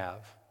doesn't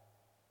have.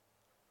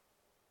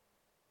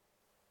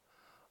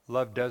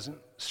 Love doesn't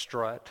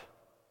strut,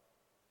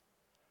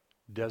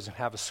 doesn't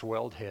have a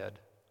swelled head,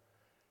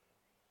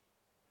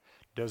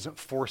 doesn't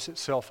force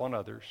itself on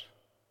others.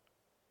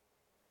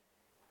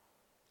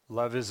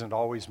 Love isn't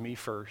always me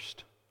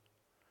first,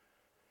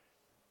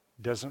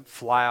 doesn't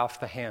fly off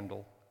the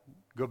handle.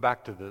 Go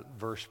back to the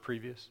verse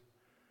previous.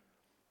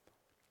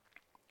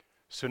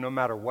 So no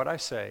matter what I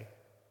say,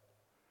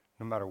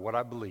 no matter what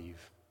I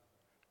believe,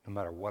 no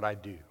matter what I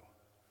do,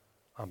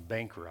 I'm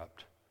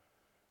bankrupt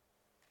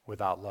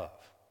without love.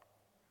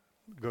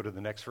 Go to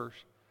the next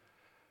verse.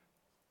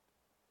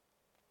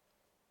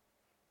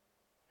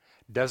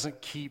 Doesn't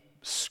keep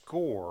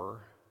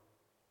score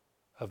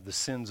of the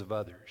sins of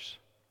others.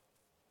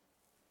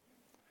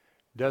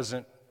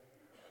 Doesn't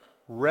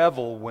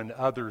revel when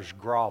others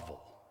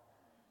grovel.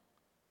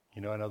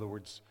 In other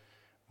words,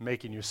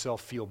 making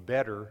yourself feel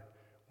better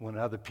when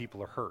other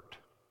people are hurt.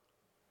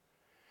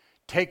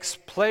 Takes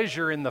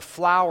pleasure in the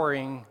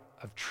flowering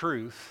of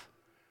truth,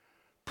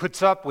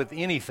 puts up with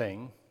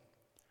anything,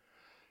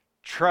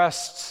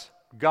 trusts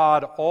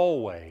God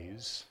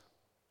always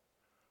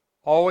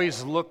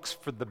looks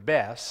for the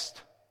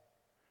best,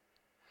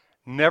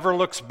 never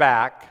looks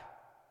back,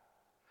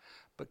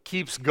 but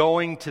keeps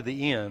going to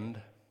the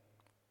end.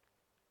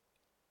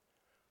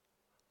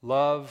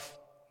 Love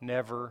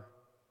never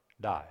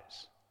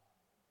dies.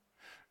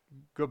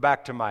 Go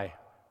back to my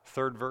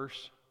third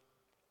verse.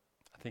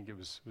 I think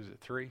was it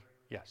 3?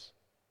 Yes.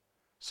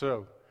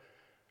 So,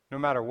 no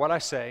matter what I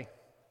say,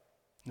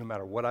 no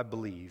matter what I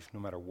believe, no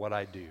matter what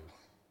I do,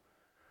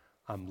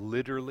 I'm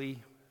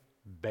literally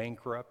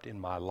bankrupt in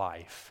my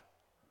life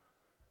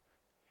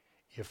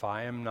if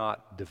I am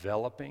not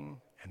developing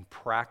and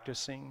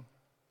practicing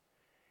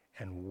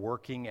and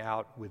working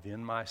out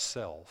within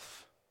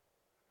myself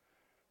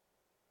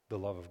the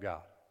love of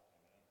God.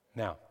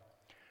 Now,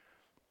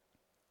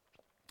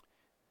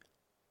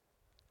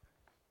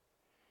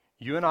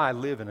 you and I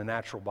live in a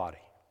natural body.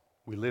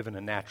 We live in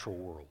a natural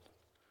world.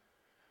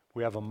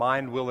 We have a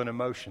mind, will, and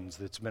emotions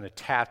that's been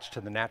attached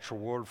to the natural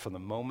world from the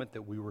moment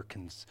that we were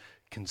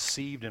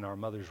conceived in our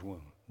mother's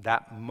womb.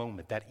 That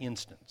moment, that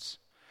instance,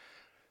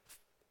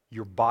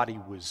 your body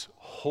was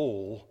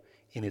whole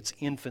in its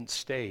infant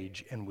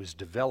stage and was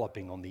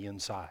developing on the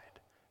inside.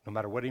 No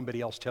matter what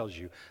anybody else tells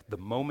you, the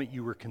moment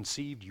you were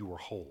conceived, you were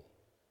whole.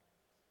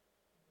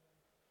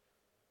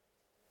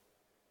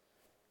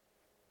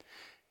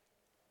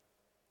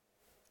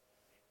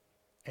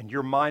 And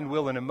your mind,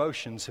 will, and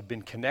emotions have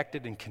been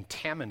connected and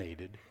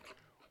contaminated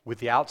with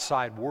the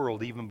outside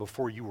world even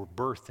before you were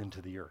birthed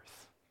into the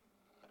earth.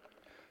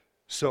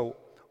 So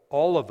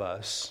all of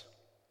us,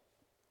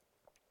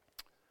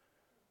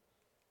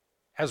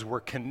 as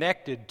we're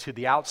connected to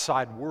the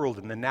outside world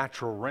in the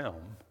natural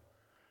realm,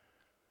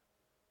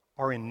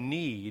 are in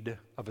need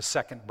of a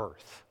second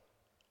birth,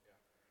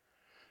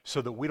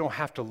 so that we don't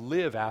have to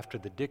live after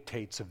the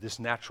dictates of this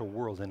natural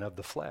world and of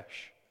the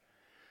flesh.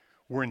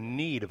 We're in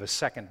need of a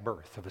second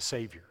birth, of a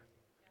Savior.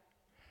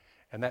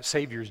 And that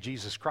Savior is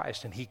Jesus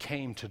Christ, and He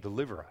came to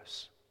deliver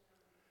us.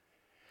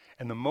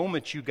 And the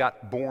moment you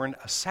got born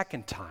a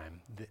second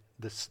time,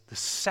 the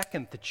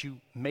second that you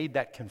made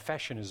that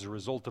confession as a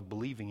result of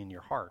believing in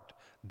your heart,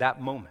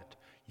 that moment,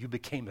 you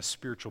became a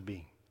spiritual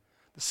being.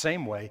 The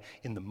same way,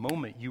 in the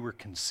moment you were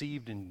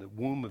conceived in the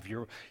womb of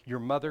your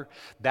mother,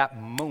 that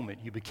moment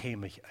you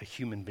became a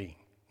human being,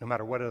 no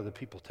matter what other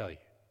people tell you.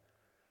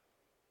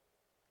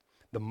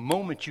 The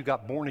moment you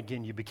got born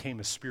again, you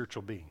became a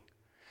spiritual being.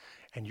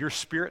 And your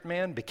spirit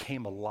man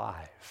became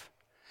alive.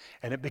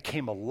 And it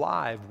became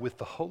alive with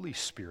the Holy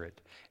Spirit.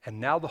 And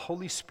now the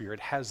Holy Spirit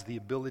has the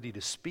ability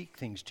to speak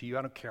things to you.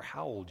 I don't care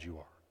how old you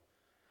are.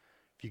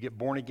 If you get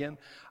born again,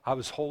 I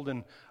was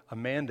holding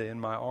Amanda in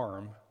my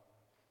arm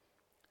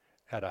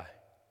at a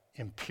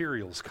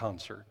Imperials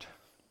concert.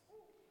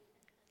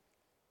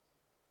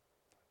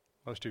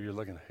 Most of you are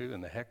looking, who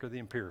in the heck are the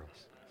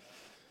Imperials?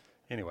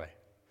 Anyway.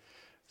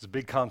 It was a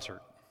big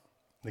concert.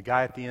 The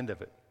guy at the end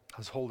of it, I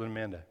was holding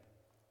Amanda.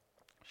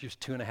 She was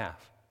 2.5.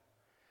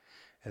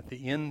 At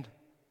the end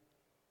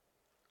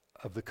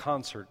of the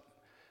concert,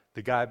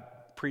 the guy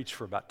preached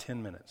for about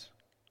 10 minutes.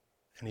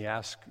 And he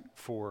asked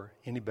for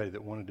anybody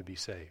that wanted to be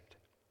saved.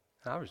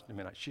 And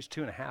she's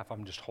 2.5.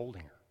 I'm just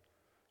holding her,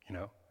 you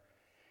know.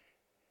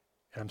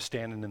 And I'm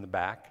standing in the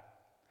back.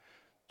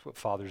 That's what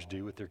fathers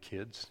do with their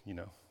kids, you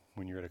know,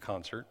 when you're at a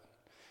concert.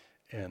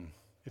 And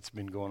it's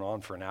been going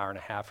on for an hour and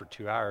a half or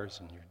 2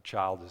 hours, and your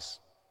child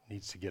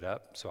needs to get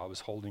up, so I was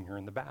holding her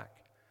in the back.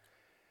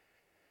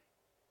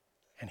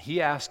 And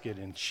he asked it,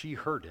 and she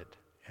heard it,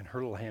 and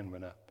her little hand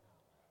went up.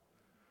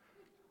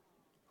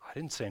 I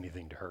didn't say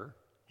anything to her,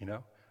 you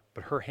know,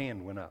 but her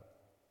hand went up.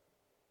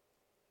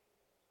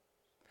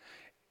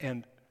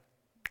 And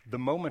the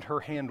moment her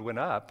hand went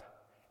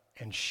up,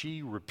 and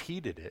she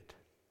repeated it,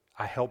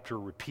 I helped her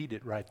repeat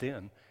it right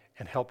then,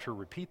 and helped her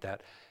repeat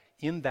that.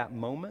 In that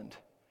moment,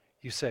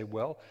 you say,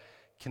 well,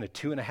 can a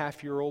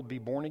 2.5-year-old be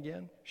born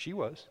again? She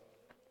was.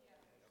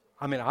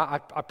 I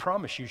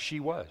promise you she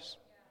was.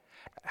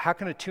 How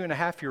can a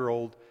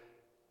 2.5-year-old,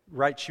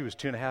 right, she was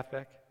 2.5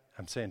 back?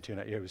 I'm saying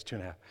 2.5, yeah, it was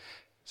 2.5.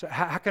 So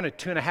how can a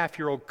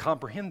 2.5-year-old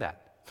comprehend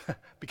that?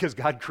 Because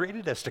God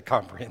created us to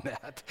comprehend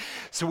that.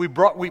 So we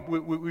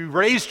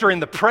raised her in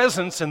the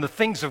presence and the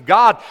things of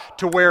God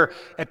to where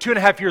at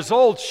 2.5 years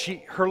old,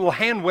 her little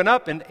hand went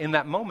up, and in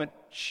that moment,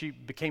 she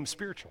became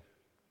spiritual.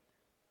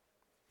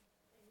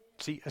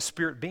 See, a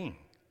spirit being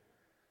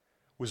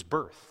was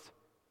birthed.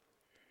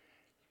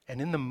 And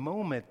in the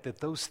moment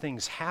that those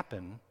things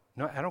happen,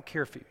 no, I don't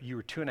care if you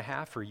were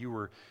 2.5 or you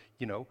were,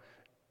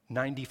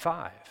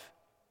 95.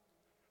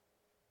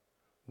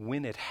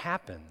 When it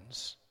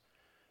happens,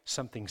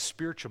 something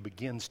spiritual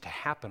begins to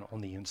happen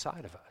on the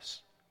inside of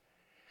us.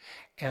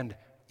 And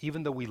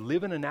even though we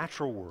live in a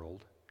natural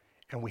world,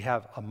 and we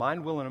have a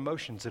mind, will, and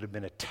emotions that have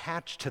been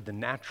attached to the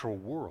natural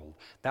world,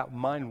 that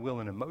mind, will,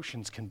 and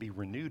emotions can be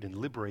renewed and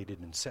liberated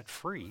and set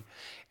free.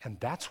 And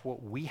that's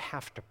what we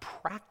have to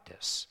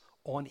practice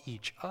on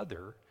each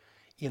other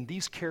in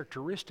these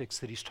characteristics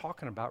that he's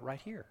talking about right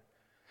here.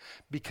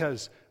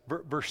 Because,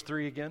 verse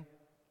 3 again,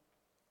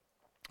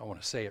 I want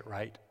to say it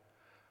right.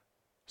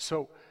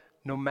 So,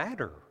 no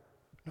matter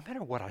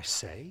what I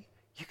say,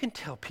 you can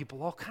tell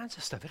people all kinds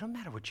of stuff. It don't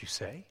matter what you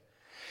say.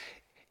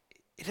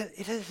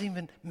 It doesn't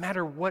even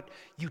matter what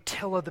you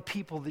tell other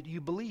people that you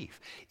believe.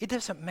 It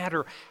doesn't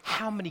matter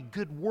how many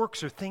good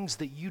works or things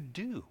that you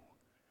do.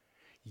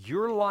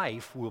 Your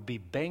life will be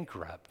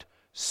bankrupt,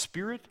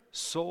 spirit,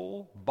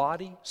 soul,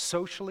 body,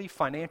 socially,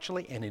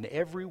 financially, and in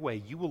every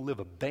way. You will live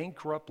a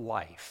bankrupt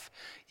life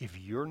if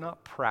you're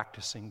not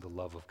practicing the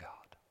love of God.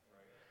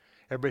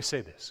 Everybody say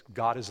this: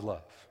 God is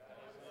love.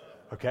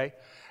 Okay?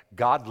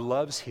 God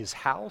loves his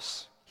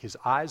house. His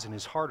eyes and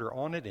his heart are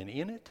on it and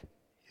in it.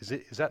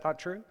 Is that not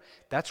true?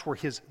 That's where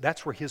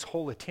his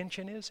whole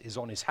attention is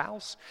on his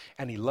house,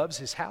 and he loves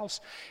his house,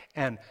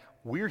 and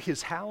we're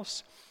his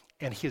house,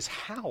 and his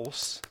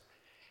house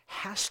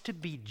has to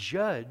be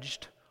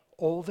judged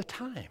all the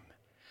time.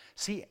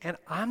 See, and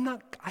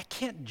I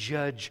can't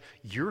judge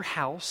your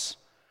house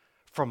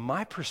from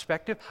my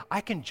perspective.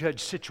 I can judge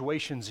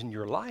situations in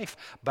your life,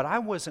 but I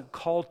wasn't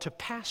called to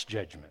pass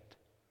judgment.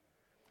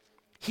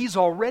 He's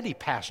already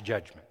passed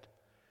judgment.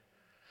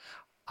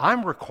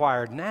 I'm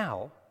required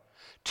now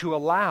to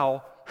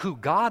allow who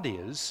God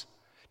is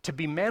to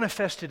be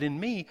manifested in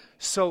me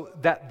so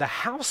that the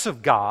house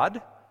of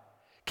God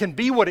can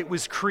be what it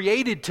was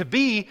created to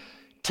be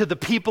to the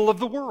people of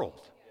the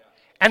world.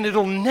 And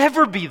it'll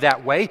never be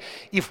that way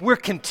if we're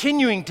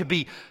continuing to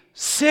be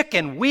sick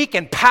and weak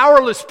and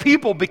powerless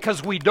people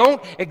because we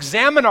don't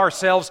examine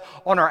ourselves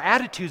on our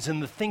attitudes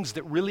and the things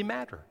that really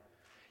matter.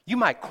 You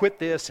might quit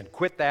this and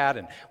quit that,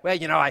 and, well,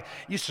 I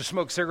used to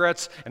smoke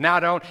cigarettes, and now I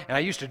don't, and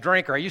I used to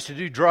drink, or I used to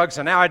do drugs,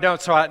 and now I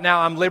don't, so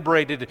now I'm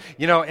liberated,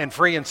 and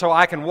free, and so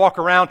I can walk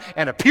around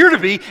and appear to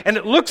be, and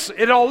it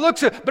all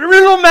looks, but it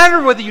really don't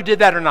matter whether you did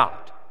that or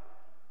not.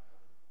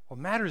 What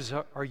matters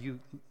are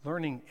you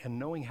learning and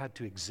knowing how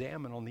to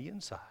examine on the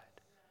inside.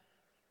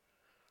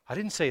 I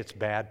didn't say it's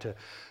bad to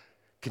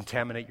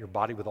contaminate your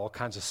body with all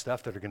kinds of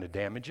stuff that are going to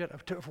damage it,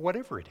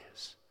 whatever it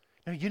is.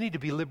 No, you need to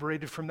be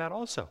liberated from that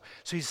also.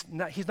 So he's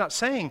not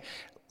saying,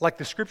 like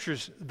the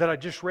scriptures that I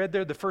just read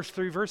there, the first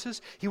 3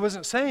 verses, he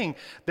wasn't saying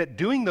that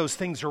doing those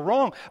things are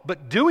wrong,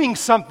 but doing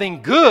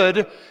something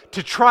good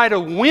to try to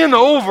win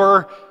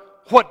over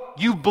what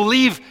you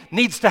believe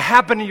needs to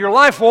happen in your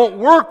life won't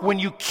work when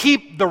you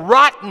keep the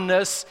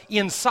rottenness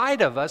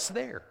inside of us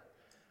there.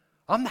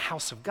 I'm the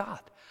house of God.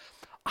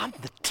 I'm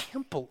the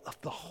temple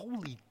of the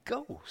Holy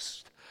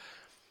Ghost.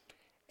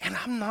 And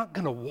I'm not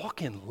going to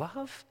walk in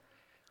love.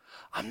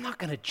 I'm not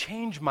going to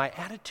change my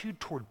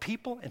attitude toward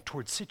people and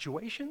toward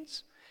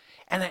situations.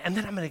 And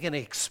then I'm going to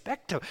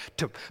expect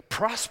to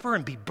prosper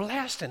and be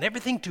blessed and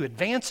everything to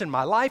advance in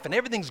my life and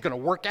everything's going to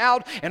work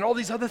out and all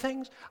these other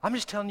things. I'm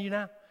just telling you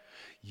now,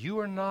 you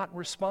are not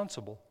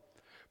responsible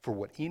for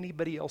what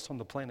anybody else on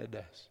the planet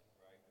does.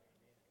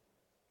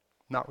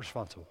 Not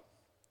responsible.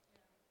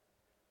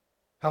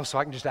 Oh, so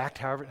I can just act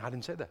however? I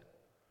didn't say that.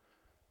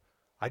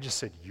 I just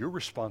said you're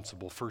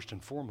responsible first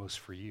and foremost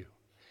for you.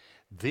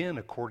 Then,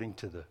 according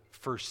to the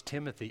 1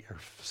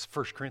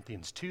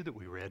 Corinthians 2 that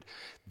we read,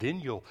 then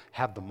you'll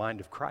have the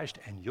mind of Christ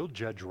and you'll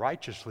judge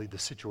righteously the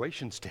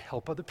situations to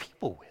help other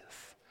people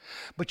with.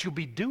 But you'll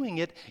be doing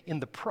it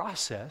in the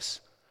process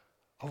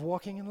of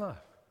walking in love.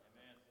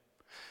 Amen.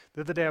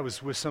 The other day I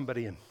was with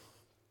somebody and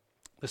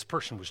this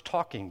person was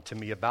talking to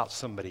me about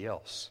somebody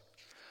else.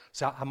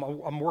 So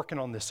I'm working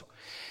on this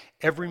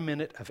every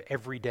minute of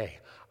every day.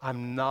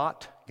 I'm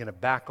not going to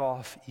back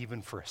off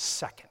even for a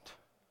second.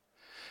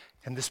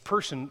 And this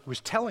person was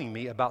telling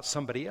me about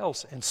somebody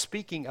else and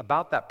speaking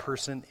about that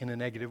person in a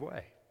negative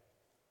way.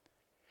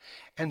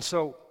 And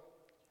so,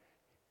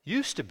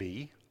 used to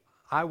be,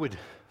 I would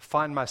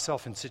find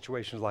myself in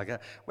situations like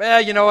that. Well,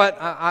 you know what?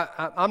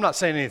 I'm not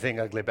saying anything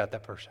ugly about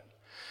that person.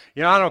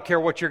 I don't care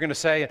what you're going to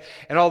say.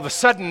 And all of a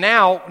sudden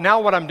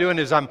now what I'm doing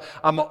is I'm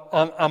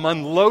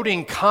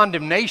unloading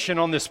condemnation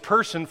on this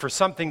person for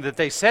something that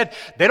they said.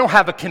 They don't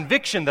have a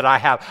conviction that I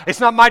have. It's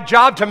not my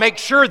job to make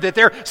sure that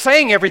they're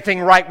saying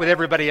everything right with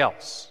everybody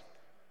else.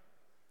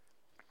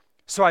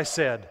 So I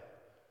said,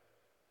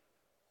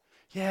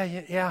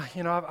 yeah,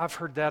 I've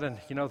heard that, and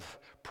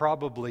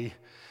probably,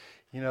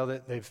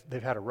 that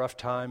they've had a rough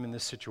time in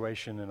this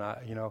situation, and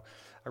I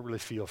really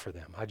feel for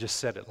them. I just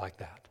said it like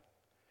that.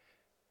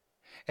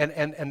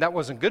 And that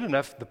wasn't good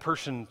enough. The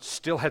person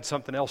still had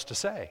something else to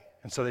say.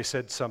 And so they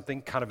said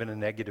something kind of in a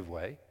negative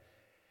way.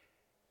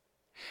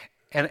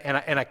 And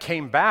I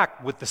came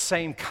back with the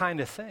same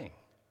kind of thing.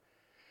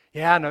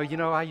 Yeah,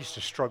 no, I used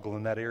to struggle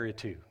in that area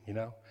too,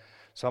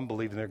 So I'm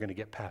believing they're going to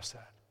get past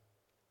that.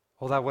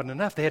 Well, that wasn't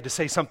enough. They had to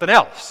say something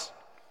else.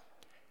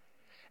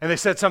 And they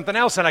said something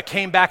else, and I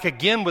came back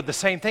again with the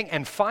same thing.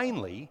 And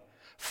finally,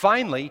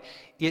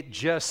 it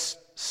just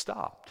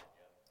stopped.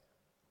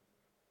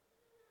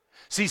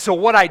 See, so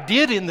what I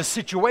did in the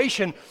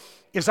situation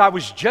is I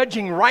was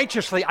judging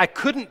righteously. I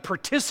couldn't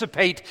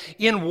participate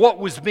in what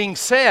was being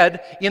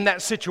said in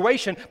that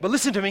situation. But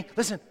listen to me,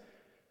 listen.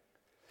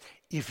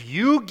 If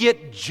you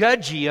get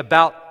judgy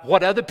about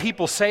what other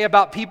people say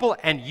about people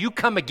and you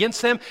come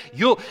against them,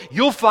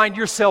 you'll find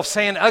yourself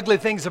saying ugly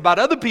things about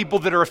other people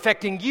that are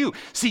affecting you.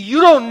 See, you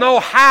don't know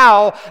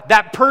how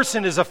that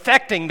person is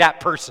affecting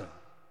that person.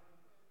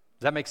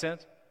 Does that make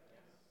sense?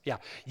 Yeah,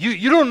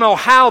 you don't know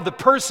how the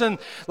person,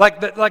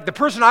 like the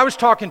person I was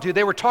talking to,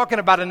 they were talking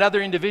about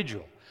another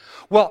individual.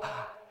 Well,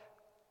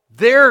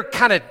 they're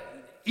kind of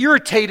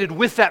irritated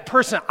with that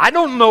person. I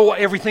don't know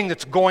everything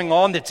that's going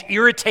on that's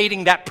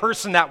irritating that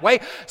person that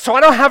way, so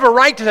I don't have a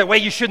right to say, well,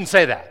 you shouldn't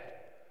say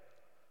that.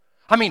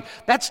 I mean,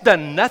 that's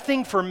done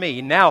nothing for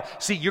me. Now,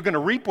 see, you're going to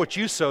reap what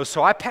you sow,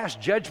 so I pass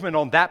judgment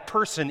on that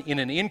person in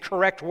an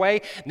incorrect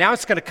way. Now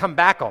it's going to come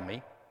back on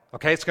me.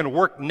 Okay, it's going to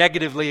work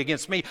negatively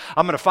against me.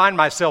 I'm going to find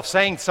myself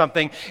saying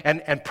something,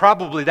 and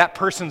probably that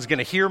person's going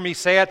to hear me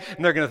say it,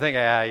 and they're going to think,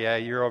 yeah,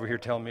 you're over here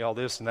telling me all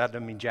this, and that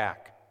doesn't mean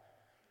jack.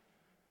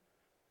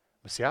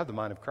 But see, I have the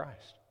mind of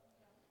Christ.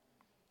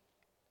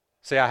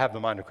 Say, I have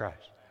the mind of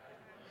Christ.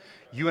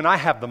 You and I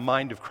have the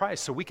mind of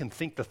Christ, so we can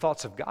think the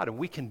thoughts of God, and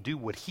we can do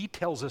what He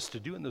tells us to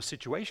do in those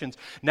situations.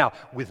 Now,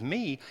 with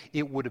me,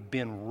 it would have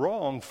been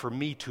wrong for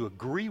me to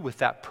agree with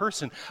that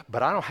person,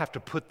 but I don't have to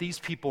put these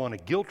people on a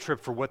guilt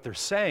trip for what they're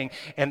saying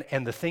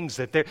and the things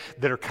that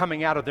are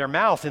coming out of their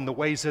mouth in the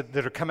ways that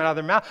are coming out of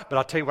their mouth. But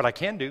I'll tell you what I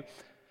can do.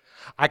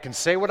 I can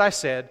say what I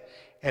said,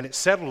 and it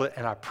settled it,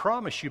 and I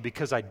promise you,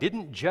 because I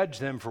didn't judge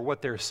them for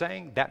what they're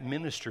saying, that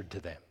ministered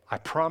to them. I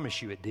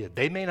promise you it did.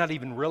 They may not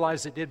even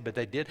realize it did, but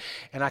they did.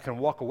 And I can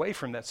walk away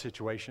from that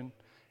situation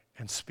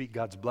and speak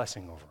God's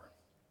blessing over them.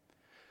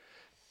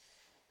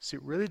 See,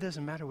 it really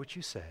doesn't matter what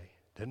you say.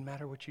 It doesn't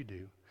matter what you do.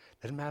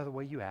 It doesn't matter the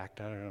way you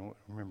act. I don't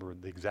remember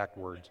the exact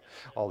words,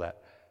 all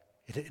that.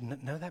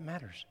 None of that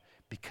matters,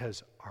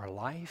 because our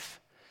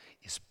life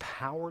is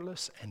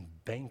powerless and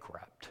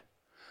bankrupt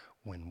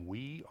when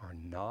we are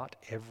not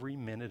every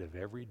minute of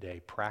every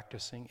day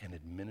practicing and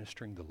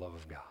administering the love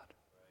of God.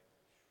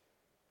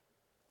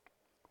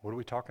 What are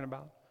we talking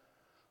about?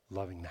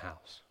 Loving the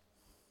house,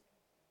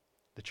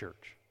 the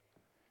church,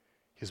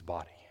 His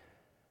body,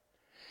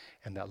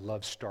 and that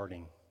love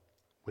starting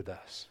with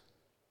us.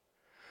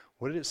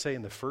 What did it say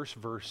in the first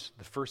verse,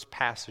 the first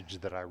passage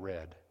that I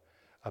read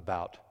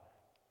about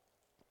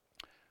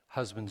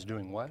husbands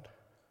doing what?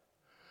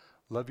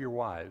 Love your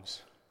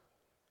wives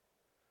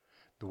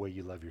the way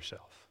you love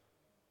yourself.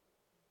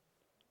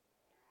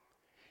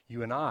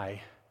 You and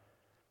I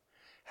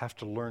have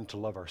to learn to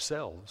love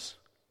ourselves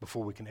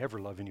before we can ever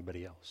love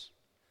anybody else.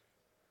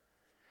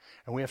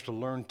 And we have to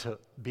learn to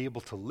be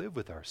able to live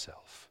with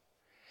ourselves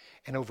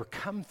and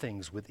overcome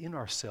things within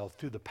ourselves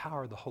through the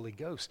power of the Holy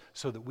Ghost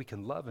so that we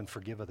can love and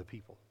forgive other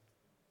people.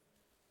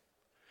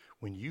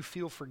 When you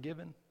feel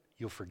forgiven,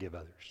 you'll forgive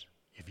others.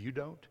 If you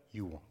don't,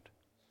 you won't.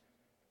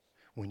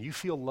 When you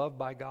feel loved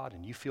by God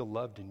and you feel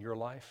loved in your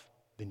life,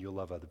 then you'll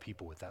love other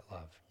people with that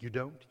love. You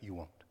don't, you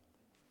won't.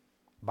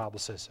 The Bible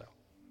says so.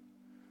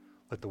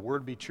 Let the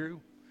word be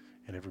true,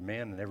 and every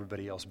man and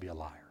everybody else be a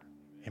liar.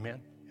 Amen?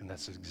 And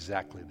that's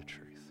exactly the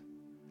truth.